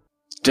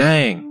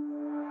 Dang.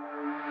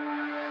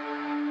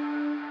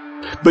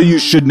 But you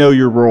should know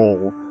your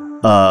roll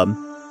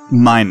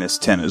minus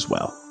 10 as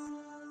well.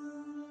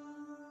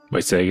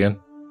 Wait, say again?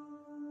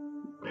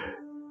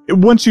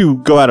 Once you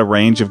go out of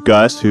range of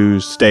Gus,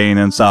 who's staying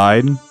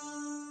inside,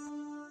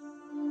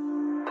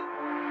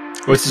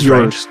 what's his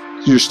range?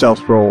 Your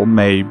stealth roll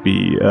may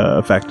be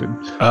affected.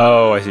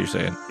 Oh, I see what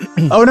you're saying.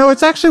 Oh, no,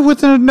 it's actually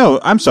within... No,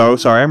 I'm so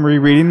sorry. I'm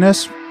rereading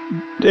this.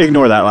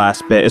 Ignore that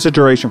last bit. It's a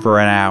duration for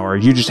an hour.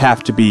 You just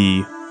have to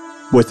be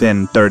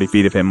within 30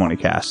 feet of him when he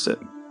casts it.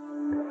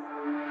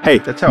 Hey,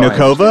 That's how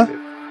Nokova,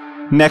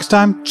 next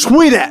time,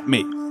 tweet at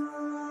me.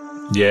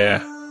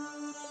 Yeah.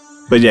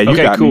 But yeah, you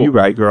got cool. me. You're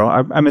right, girl.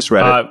 I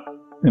misread it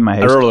in my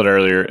haste. I rolled it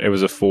earlier. It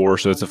was a 4,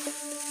 so it's a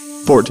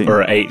 14.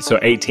 Or 8, so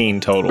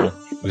 18 total.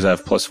 Because I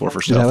have plus 4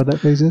 for stealth. Is that what that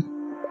phase is?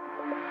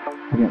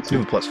 I can't see.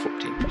 You have plus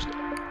 14 for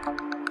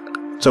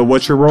stealth. So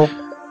what's your roll?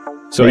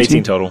 So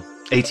 18 total.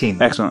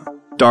 18. Excellent.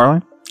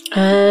 Darling?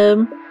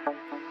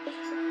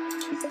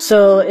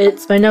 So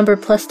it's my number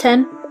plus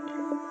 10.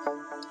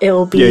 It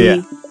will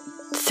be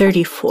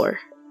 34.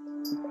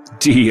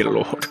 Dear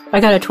Lord. I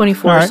got a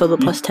 24, right. so the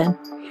plus 10.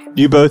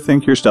 You both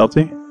think you're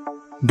stealthy?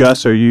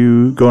 Gus, are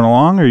you going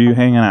along or are you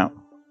hanging out?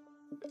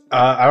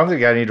 I don't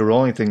think I need to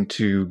roll anything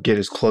to get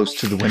as close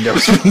to the window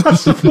as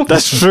possible.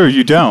 That's true,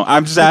 you don't.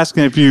 I'm just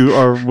asking if you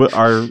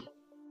are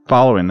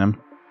following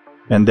them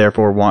and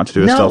therefore want to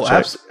do a stealth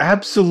check.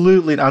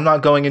 Absolutely. I'm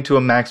not going into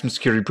a maximum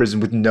security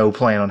prison with no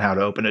plan on how to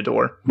open a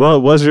door. Well,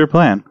 it was your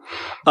plan.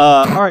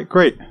 All right,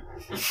 great.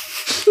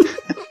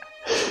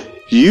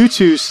 You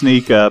two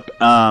sneak up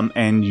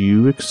and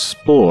you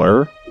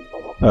explore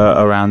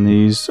around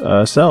these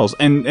cells.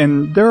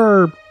 And there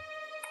are...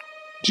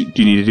 Do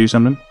you need to do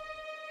something?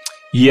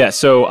 Yeah,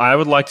 so I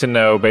would like to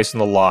know, based on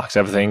the locks,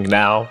 everything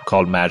now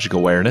called Magic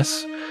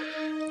Awareness,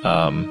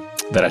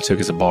 that I took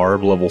as a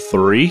barb, level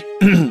 3.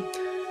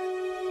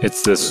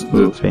 It's this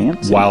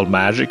wild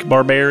magic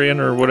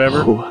barbarian or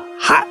whatever. Ooh,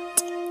 hot.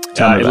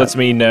 It lets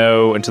me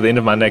know until the end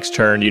of my next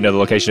turn, the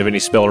location of any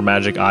spell or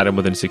magic item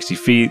within 60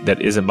 feet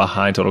that isn't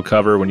behind total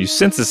cover. When you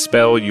sense a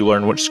spell, you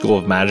learn which school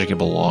of magic it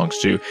belongs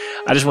to.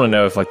 I just want to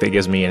know if that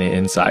gives me any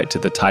insight to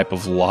the type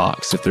of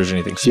locks, if there's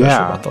anything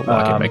special about the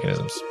locking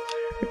mechanisms.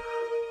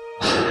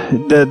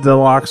 The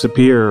locks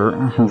appear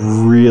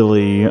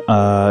really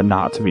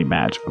not to be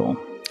magical.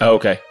 Oh,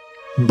 okay.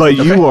 But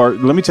you are,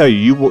 let me tell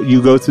you,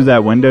 you go through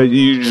that window,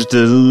 you just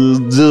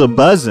a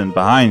buzzing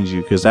behind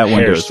you because that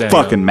window is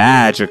fucking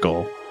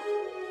magical.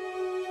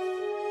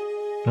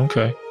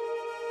 Okay.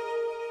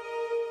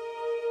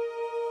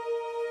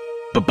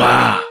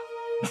 Baba!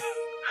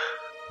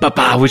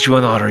 Baba, which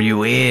one are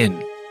you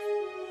in?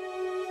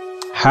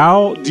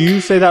 How do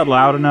you say that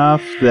loud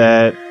enough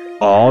that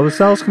all the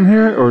cells can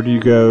hear it, or do you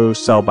go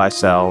cell by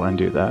cell and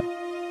do that?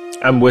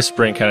 I'm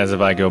whispering kind of as if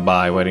I go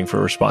by, waiting for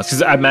a response.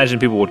 Because I imagine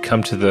people would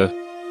come to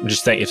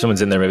just think if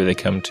someone's in there, maybe they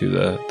come to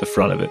the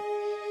front of it.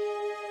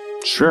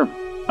 Sure.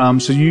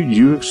 So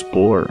you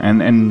explore,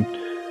 and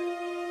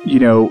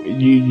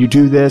you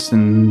do this,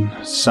 and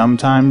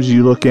sometimes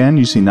you look in,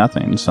 you see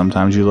nothing.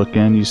 Sometimes you look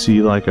in, you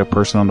see like a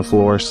person on the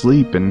floor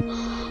asleep, and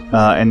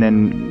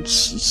then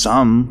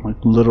some like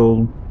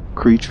little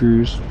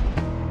creatures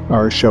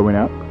are showing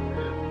up.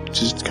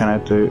 Just kind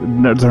of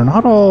they're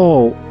not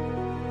all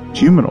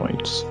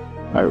humanoids,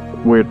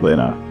 weirdly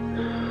enough.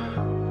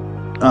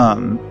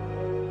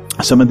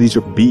 Some of these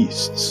are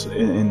beasts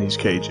in these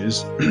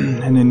cages,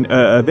 and then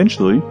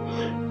eventually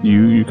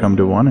you come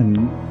to one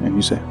and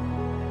you say,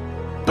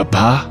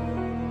 "Papa,"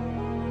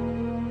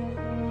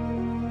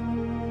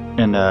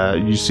 and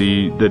you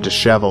see the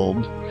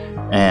disheveled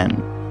and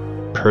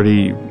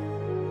pretty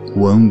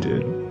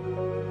wounded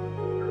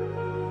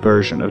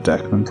version of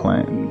Declan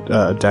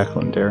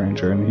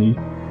Derringer, and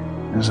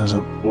he says,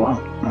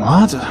 "What?"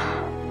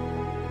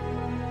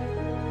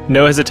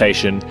 No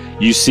hesitation.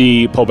 You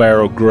see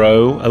Polbaro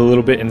grow a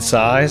little bit in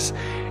size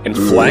and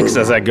flex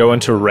as I go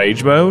into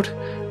rage mode.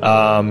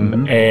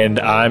 And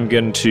I'm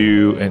going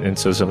to... And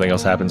so something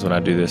else happens when I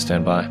do this.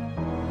 Stand by.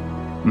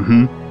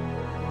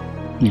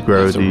 You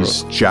grow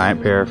these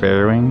giant pair of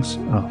fairy wings?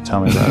 Oh,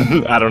 tell me about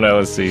it. I don't know.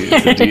 Let's see.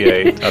 It's a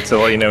D8. I'll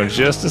tell you in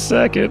just a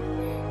second.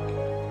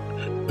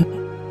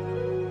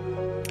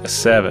 A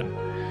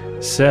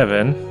 7.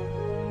 7...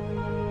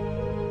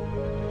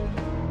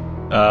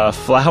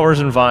 flowers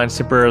and vines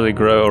temporarily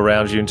grow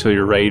around you until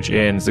your rage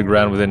ends. The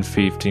ground within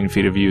 15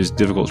 feet of you is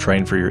difficult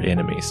terrain for your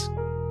enemies.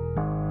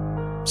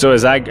 So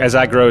as I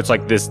grow, it's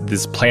like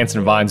this plants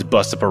and vines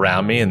bust up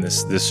around me in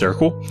this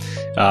circle,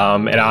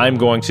 and I'm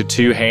going to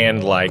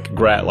two-hand like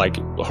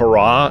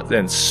hurrah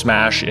and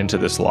smash into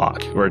this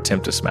lock, or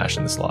attempt to smash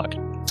in this lock.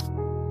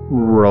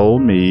 Roll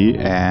me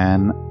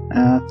an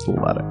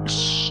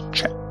athletics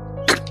check.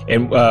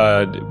 And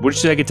what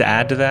did I get to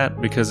add to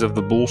that because of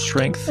the bull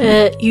strength?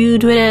 You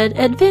do it at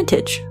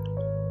advantage.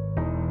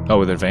 Oh,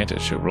 with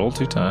advantage. So roll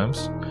 2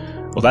 times.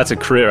 Well, that's a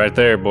crit right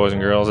there, boys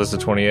and girls. That's a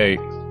 28.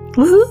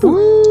 Woohoo!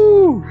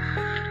 Woo!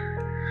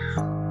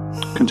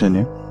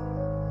 Continue.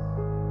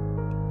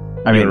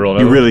 I mean,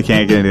 you really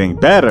can't get anything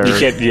better. You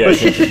can't, yeah.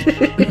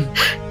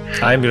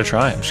 I'm going to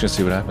try. I'm just going to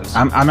see what happens.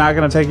 I'm not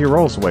going to take your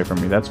rolls away from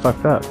you. That's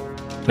fucked up.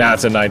 Nah,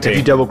 it's a 19. If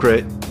you double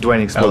crit,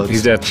 Dwayne explodes. Oh,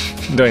 he's dead.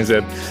 Dwayne's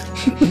dead.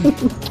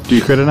 Do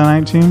you crit at a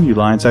 19? You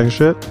lying sack of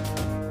shit?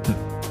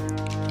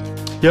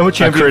 Yeah, I'm a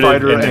champion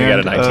fighter and got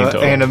a 19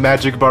 total. And a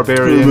magic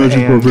barbarian.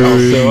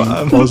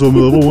 Also, I'm a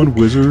level 1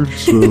 wizard,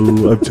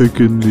 so I've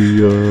taken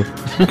the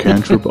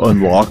cantrip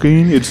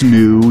unlocking. It's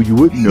new. You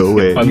wouldn't know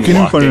it. You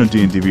can find it on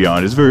D&D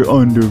Beyond. It's very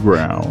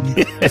underground.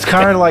 It's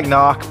kind of like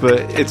knock, but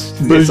it's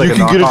you like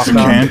can get it through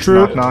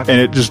cantrip,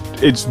 and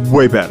it's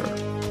way better.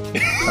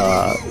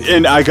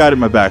 And I got it in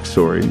my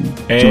backstory.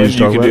 And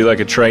you can do like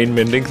a train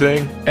mending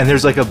thing. And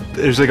there's like a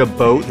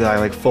boat that I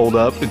like fold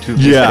up into.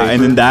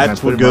 And then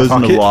that's what goes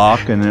in the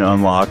lock, and then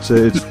unlocks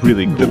it. It's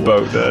really cool. The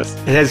boat does.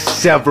 It has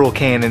several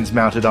cannons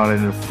mounted on it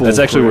in a full. That's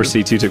actually where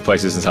C2 took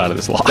place, is inside of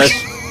this lock.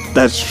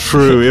 That's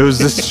true. It was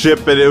this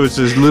ship, and it was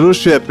this little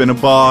ship in a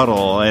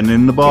bottle, and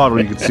in the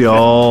bottle you could see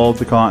all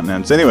the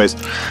continents. Anyways,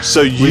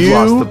 so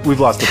we've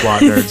lost the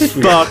plot,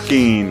 nerds.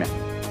 Fucking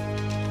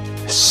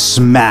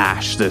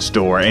smash this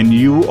door, and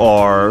you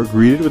are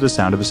greeted with the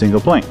sound of a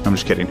single plane. I'm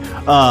just kidding.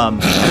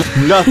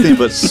 Nothing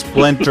but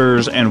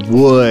splinters and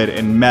wood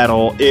and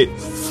metal. It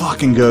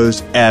fucking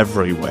goes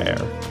everywhere.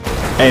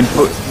 And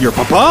your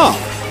papa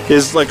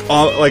is like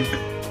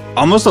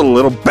almost a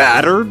little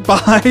battered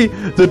by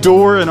the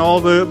door and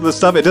all the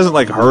stuff. It doesn't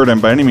like hurt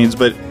him by any means,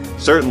 but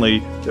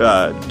certainly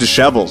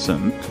dishevels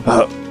him.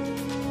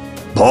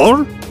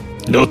 Paul?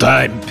 No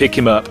time. Pick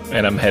him up,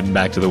 and I'm heading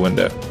back to the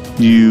window.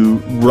 You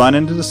run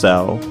into the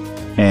cell,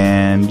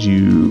 and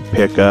you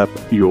pick up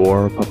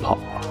your papa.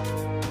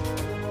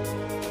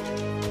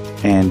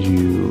 And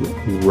you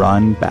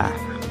run back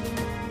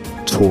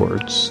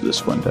towards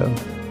this window.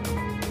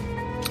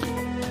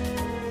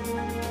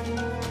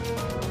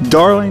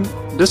 Darling,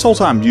 this whole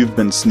time you've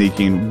been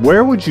sneaking.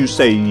 Where would you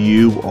say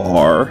you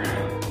are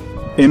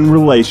in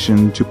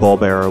relation to Paul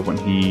Barrow when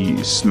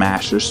he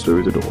smashes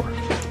through the door?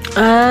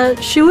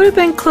 She would have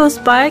been close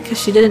by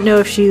because she didn't know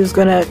if she was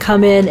gonna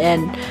come in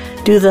and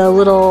do the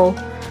little,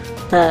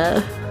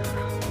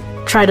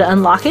 try to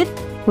unlock it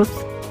with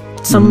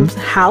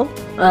somehow,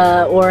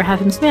 or have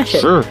him smash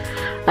it. Sure.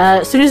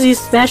 As soon as he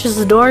smashes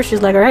the door,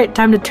 she's like, alright,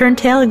 time to turn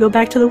tail and go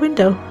back to the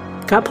window.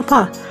 Got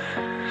papa.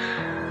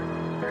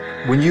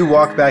 When you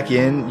walk back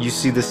in, you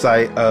see the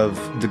sight of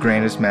the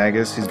Grandus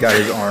Magus. He's got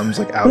his arms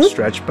like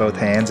outstretched, both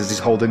hands, as he's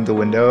holding the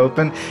window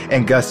open,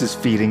 and Gus is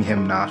feeding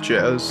him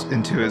nachos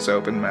into his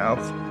open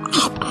mouth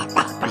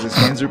because his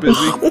hands are busy.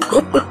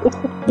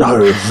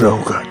 Oh, it's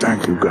so good.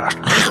 Thank you, Gus.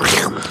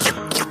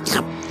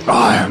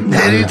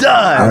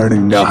 Anytime. I don't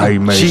even know how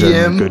you made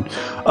something good.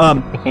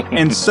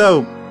 And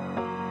so,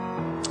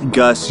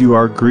 Gus, you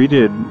are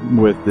greeted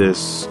with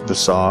this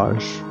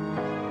visage.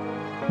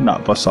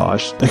 Not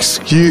visage.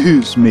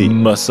 Excuse me.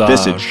 Massage.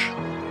 Visage.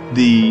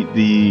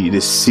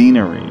 The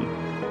scenery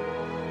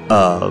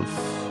of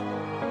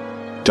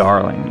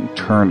Darling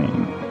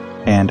turning,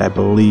 and I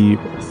believe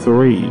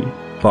 3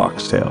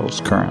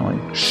 foxtails currently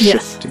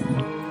shifting.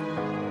 Yes.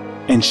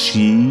 And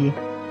she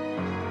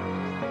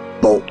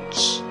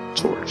bolts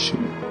towards you.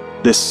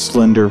 This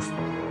slender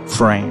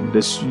frame,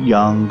 this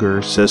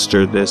younger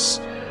sister, this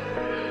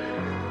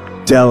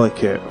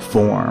delicate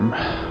form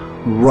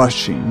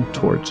rushing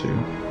towards you.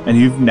 And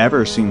you've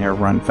never seen her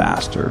run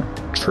faster,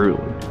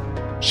 truly.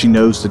 She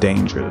knows the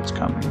danger that's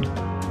coming.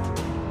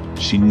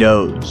 She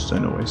knows the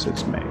noise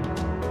it's made.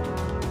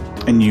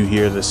 And you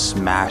hear the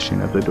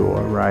smashing of the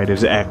door, right,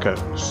 as it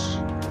echoes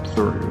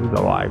through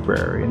the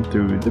library and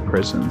through the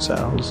prison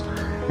cells.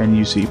 And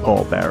you see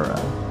Paul Barrow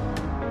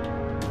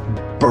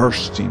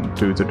bursting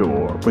through the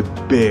door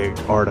with big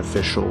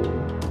artificial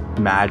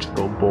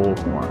magical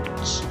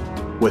bullhorns,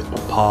 with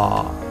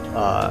Papa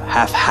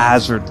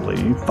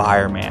haphazardly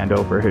fireman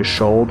over his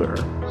shoulder.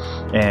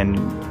 And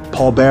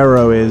Paul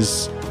Barrow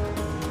is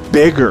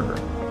bigger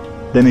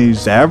than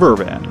he's ever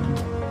been,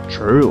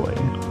 truly,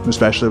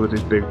 especially with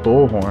these big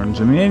bullhorns.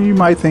 I mean, you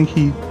might think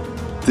he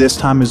this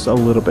time is a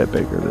little bit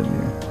bigger than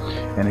you,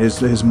 and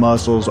his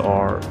muscles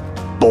are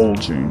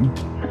bulging,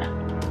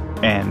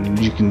 and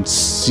you can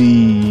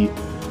see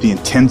the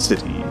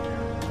intensity,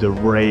 the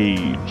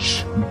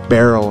rage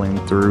barreling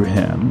through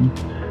him.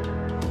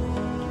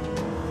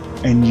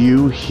 And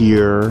you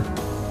hear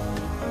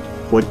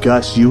what,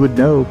 Gus, you would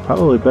know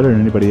probably better than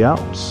anybody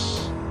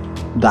else.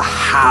 The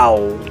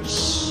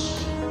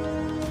howls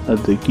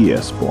of the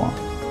Guillas Blanc.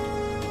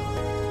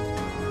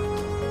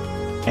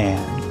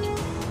 And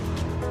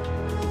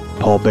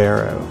Paul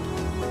Barrow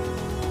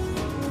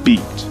beat.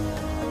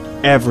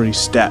 Every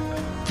step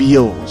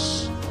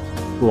feels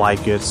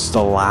like it's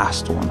the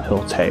last one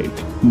he'll take,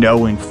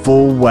 knowing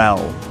full well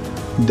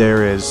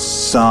there is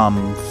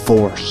some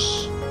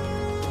force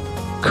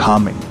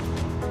coming.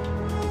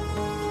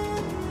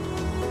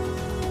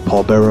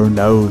 Paul Barrow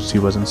knows he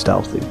wasn't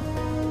stealthy.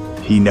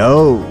 He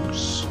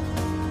knows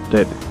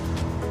that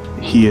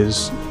he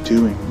is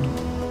doing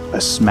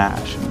a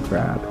smash and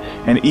grab,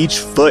 and each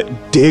foot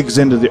digs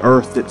into the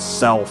earth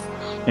itself,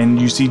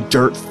 and you see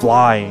dirt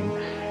flying.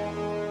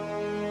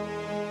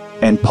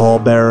 And Paul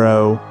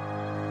Barrow,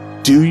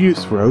 do you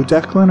throw,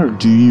 Declan, or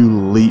do you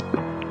leap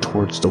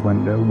towards the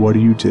window? What do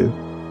you do?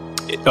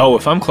 Oh,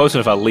 if I'm close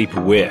enough, I leap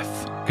with.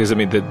 Because, I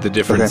mean, the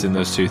difference in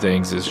those two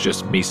things is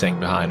just me staying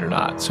behind or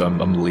not. So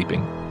I'm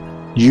leaping.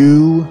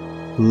 You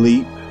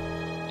leap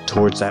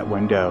towards that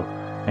window,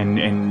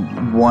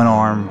 and one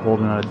arm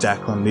holding on to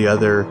Declan, the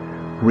other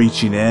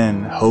reaching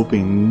in,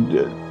 hoping,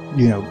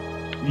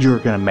 you're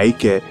going to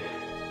make it.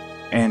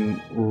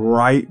 And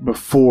right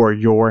before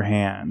your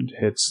hand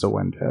hits the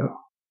window,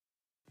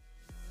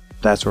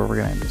 that's where we're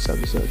going to end this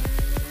episode.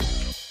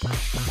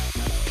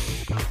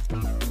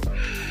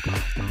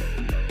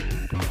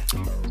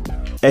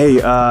 Hey,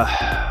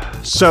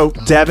 so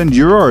Devin,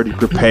 you're already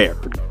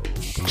prepared.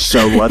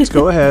 So let's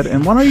go ahead,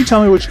 and why don't you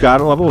tell me what you got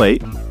at level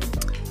 8?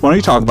 Why don't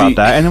you talk about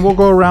that, and then we'll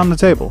go around the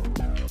table.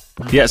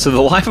 Yeah, so the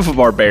life of a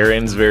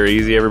barbarian is very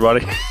easy,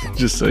 everybody.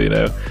 Just so you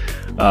know.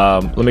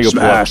 Let me go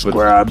smash,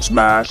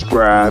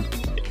 grab.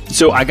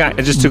 So I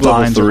just took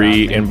level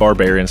 3 in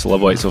barbarian, so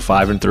level 8, so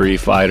 5 and 3,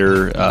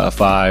 fighter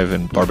 5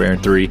 and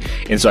barbarian 3,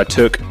 and so I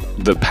took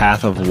the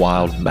path of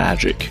wild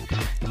magic.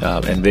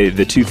 And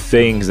the two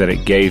things that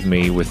it gave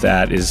me with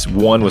that is,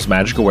 one was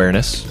magic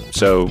awareness.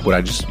 So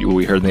what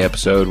we heard in the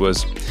episode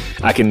was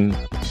I can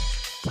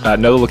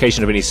know the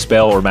location of any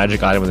spell or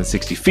magic item within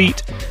 60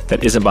 feet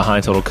that isn't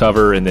behind total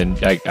cover, and then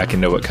I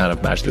can know what kind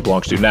of magic it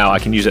belongs to. Now I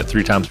can use that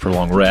 3 times per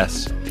long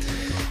rest.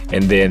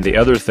 And then the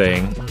other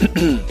thing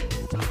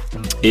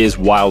is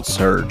Wild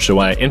Surge. So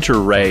when I enter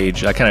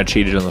Rage, I kind of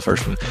cheated on the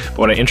first one, but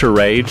when I enter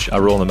Rage, I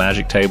roll on the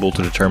magic table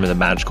to determine the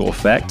magical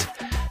effect.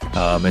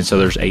 And so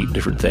there's 8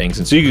 different things.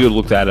 And so you could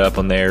look that up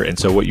on there. And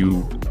so what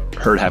you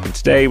heard happen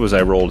today was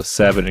I rolled a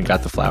 7 and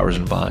got the flowers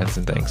and vines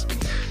and things.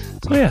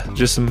 So yeah,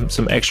 just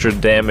some extra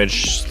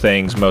damage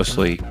things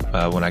mostly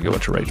when I go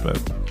into Rage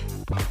mode.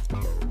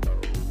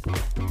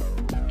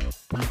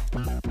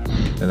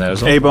 And that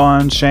is all.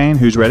 Abon, Shane,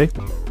 who's ready?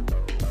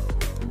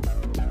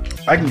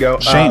 I can go.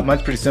 Shane.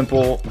 Mine's pretty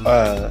simple.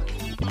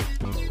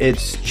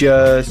 It's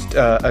just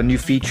a new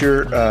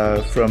feature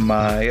from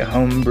my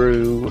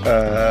homebrew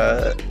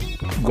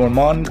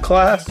Gourmand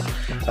class.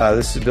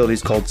 This ability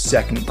is called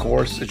Second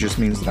Course. It just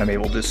means that I'm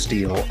able to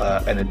steal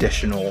an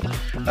additional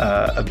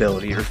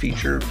ability or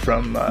feature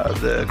from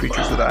the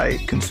creatures that I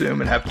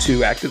consume and have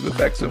 2 active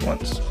effects at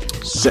once.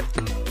 Sick.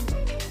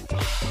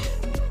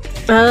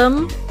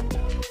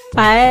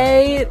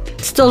 I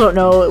still don't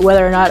know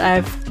whether or not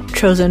I've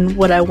chosen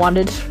what I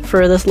wanted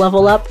for this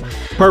level up.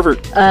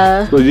 Perfect.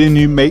 Well, didn't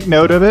you make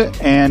note of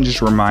it and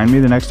just remind me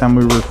the next time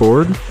we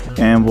record,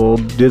 and we'll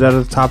do that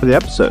at the top of the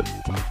episode.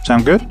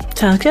 Sound good?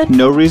 Sounds good.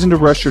 No reason to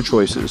rush your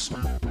choices.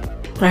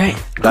 All right.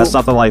 That's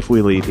not the life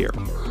we lead here.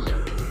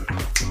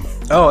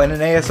 Oh, and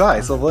an ASI.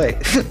 It's level 8.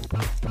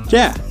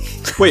 Yeah.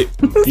 Wait,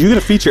 you get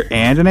a feature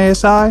and an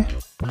ASI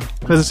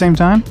at the same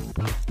time?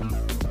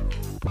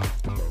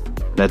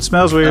 That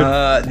smells weird.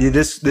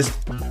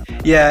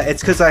 Yeah,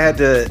 it's because I had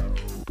to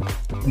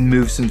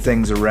move some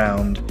things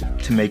around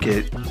to make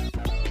it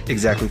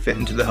exactly fit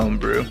into the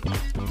homebrew.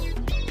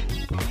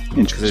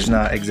 Because there's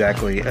not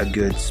exactly a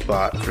good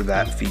spot for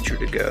that feature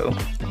to go.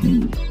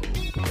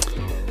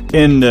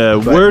 In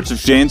the words of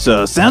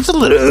Chainsaw, sounds a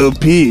little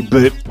OP,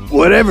 but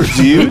whatever,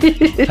 dude.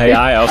 Hey,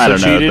 I also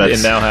cheated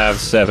and now have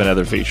 7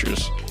 other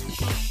features.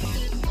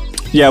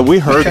 Yeah, we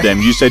heard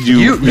them. You said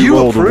you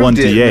rolled a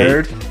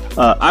 1d8.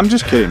 I'm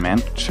just kidding,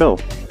 man. Chill.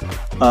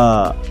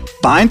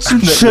 Find some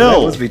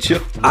chill.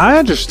 I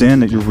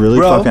understand that you're really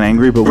fucking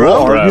angry, but we'll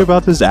argue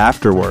about this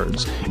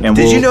afterwards. And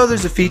Did you know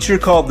there's a feature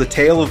called the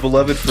Tale of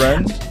Beloved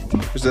Friends?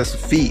 Because that's a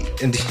feat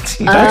in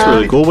D&D. That's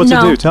really cool. What's it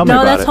do? Tell me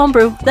about it. No, that's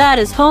homebrew. That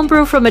is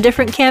homebrew from a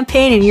different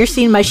campaign, and you're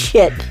seeing my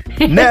shit.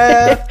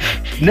 Never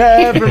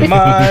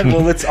mind.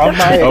 Well, it's on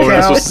my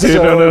account,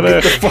 so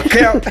get the fuck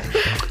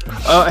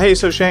out. Hey,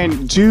 so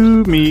Shane,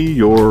 do me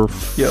your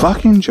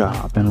fucking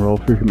job and roll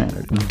for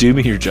humanity. Do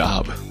me your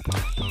job.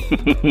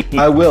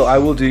 I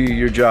will do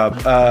your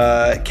job.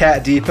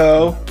 Cat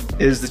Depot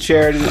is the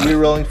charity that we're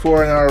rolling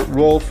for in our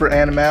roll for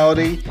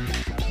animality.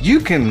 You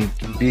can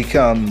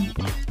become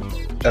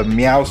a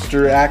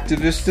Meowster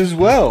activist as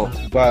well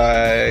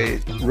by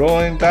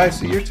rolling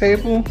dice at your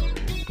table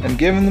and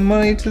giving the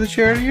money to the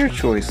charity of your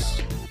choice.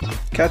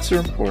 Cats are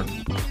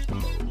important.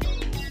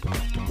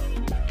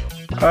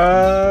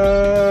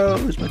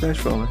 Where's my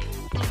dice roller?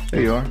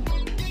 There you are.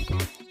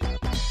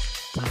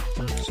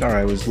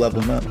 Sorry, I was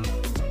leveling up.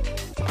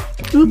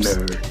 Oops.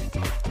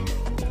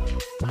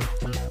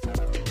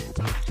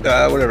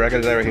 Whatever, I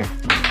got it right here.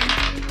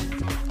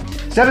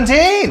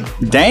 17.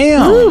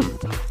 Damn. Woo.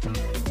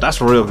 That's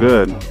real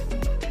good.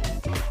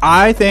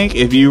 I think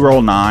if you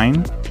roll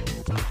 9,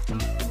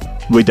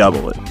 we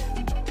double it.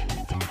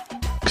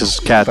 Because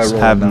cats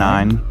have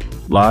 9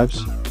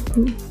 lives.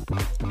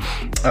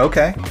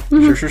 Okay.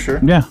 Sure.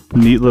 Yeah.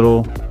 Neat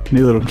little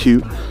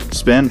cute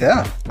spin.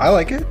 Yeah, I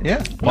like it.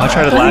 Yeah. Well, I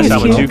tried it last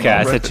time with 2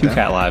 cats. I I'll had 2 write it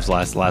cat lives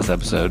last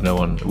episode. No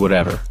one,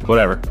 whatever.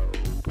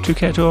 2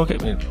 cat, 2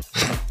 okay.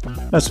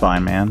 That's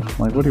fine, man.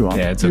 Like, what do you want?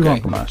 Yeah, it's what do you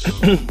okay. want from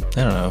us?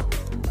 I don't know.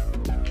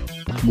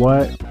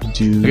 What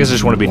do I guess I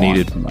just want to be you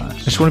needed. from us? I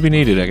just want to be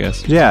needed, I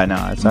guess. Yeah,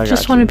 no, it's I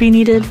Just got want to you. be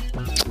needed.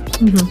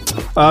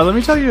 Let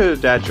me tell you a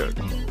dad joke.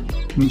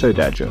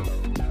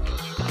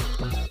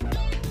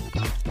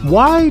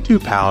 Why do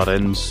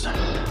paladins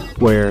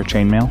wear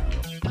chainmail?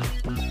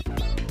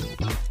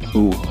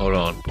 Ooh, hold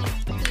on.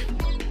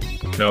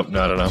 Nope,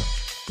 no, I don't know.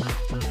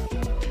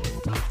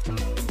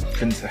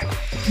 Couldn't say.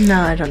 No,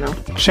 I don't know.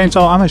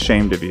 Chainsaw, I'm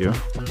ashamed of you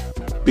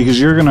because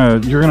you're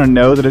gonna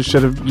know that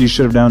you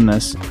should have known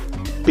this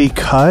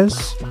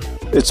because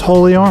it's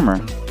holy armor.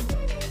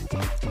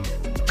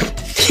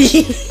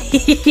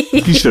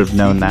 You should have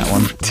known that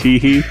one.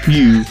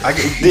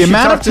 The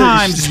amount of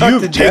times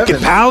you've taken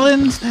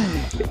paladins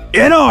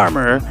in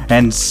armor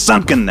and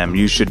sunken them,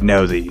 you should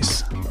know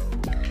these.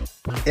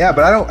 Yeah,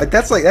 but I don't.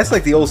 That's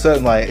like the old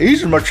saying, like,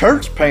 these are my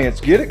church pants.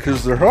 Get it?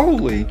 Because they're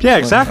holy. Yeah,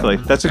 exactly.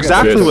 That's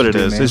exactly Good. what it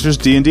is. Man. It's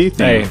just D&D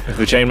thing. Hey, if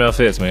the chainmail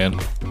fits, man.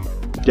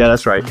 Yeah,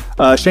 that's right.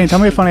 Shane, tell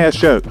me a funny ass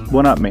joke.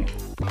 One up me.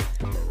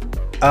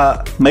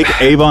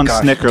 Make Avon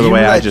gosh, snicker do the you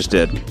way know I that- just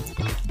did.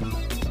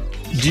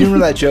 Do you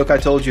remember that joke I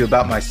told you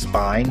about my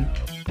spine?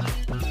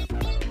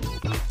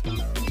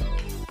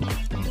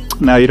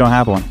 No, you don't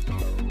have one.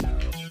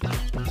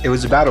 It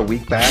was about a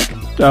week back.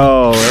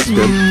 Oh, that's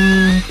good.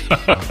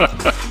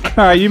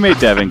 All right, you made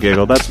Devin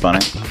giggle. That's funny.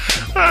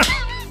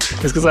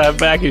 It's because I have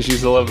back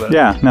issues. I love that.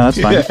 Yeah, no, that's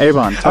fine.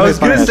 Avon, tell I me was a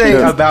funny gonna ass say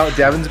joke. about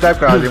Devin's back,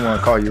 but I didn't want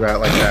to call you out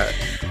like that.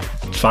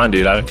 It's fine,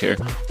 dude. I don't care.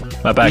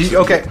 My back.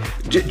 Okay,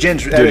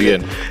 Ginger. Do it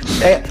again.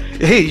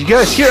 Hey, you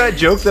guys hear that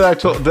joke that I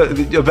told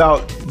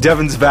about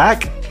Devin's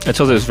back? I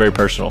told you it was very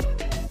personal.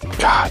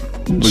 God,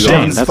 go Shane,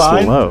 on. that's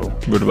Fine. slow.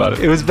 What about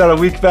It it? was about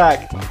a week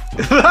back.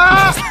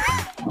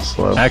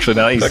 Slow. Actually,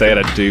 now that you say it,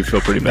 I do feel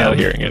pretty mad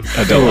hearing it.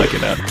 I don't like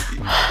it now.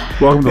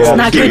 Welcome to It's Wall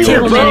Not Street. good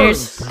table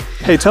manners.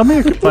 Hey, tell me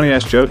a funny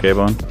ass joke,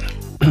 Avon.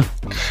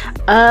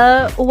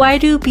 Why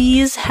do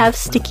bees have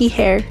sticky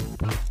hair?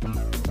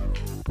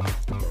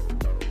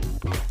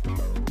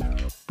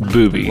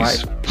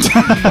 Boobies.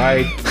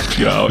 Why?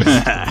 You always.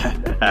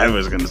 I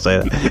was gonna say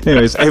that.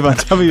 Anyways, Avon,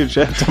 tell me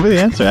the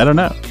answer. I don't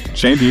know.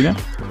 Shane, do you know?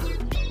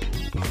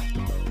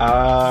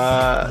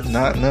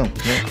 No.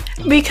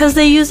 Because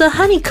they use a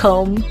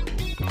honeycomb.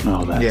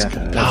 Oh, that's Yeah.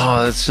 good.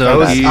 Oh, that's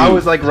so I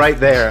was like right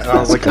there. And I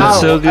was like, That's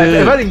so good.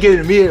 If I didn't get it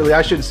immediately,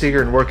 I shouldn't sit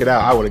here and work it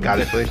out. I would have got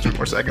it for 2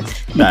 more seconds.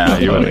 No,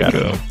 you wouldn't Let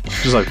have it got it.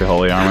 Just like the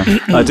holy armor.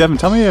 Devin,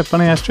 tell me a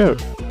funny ass joke.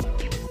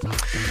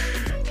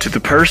 To the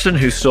person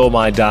who stole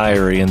my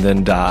diary and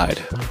then died,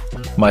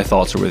 my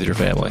thoughts are with your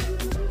family.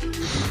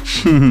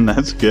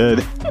 That's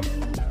good.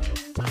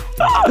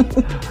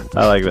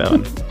 I like that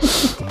one.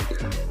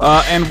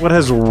 And what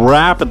has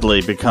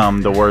rapidly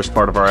become the worst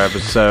part of our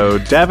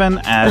episode, Devin,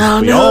 as Oh,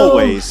 we no.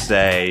 always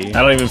say,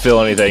 I don't even feel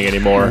anything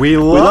anymore. We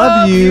we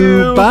love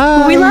you.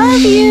 Bye. We love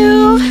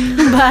you.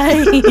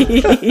 Bye.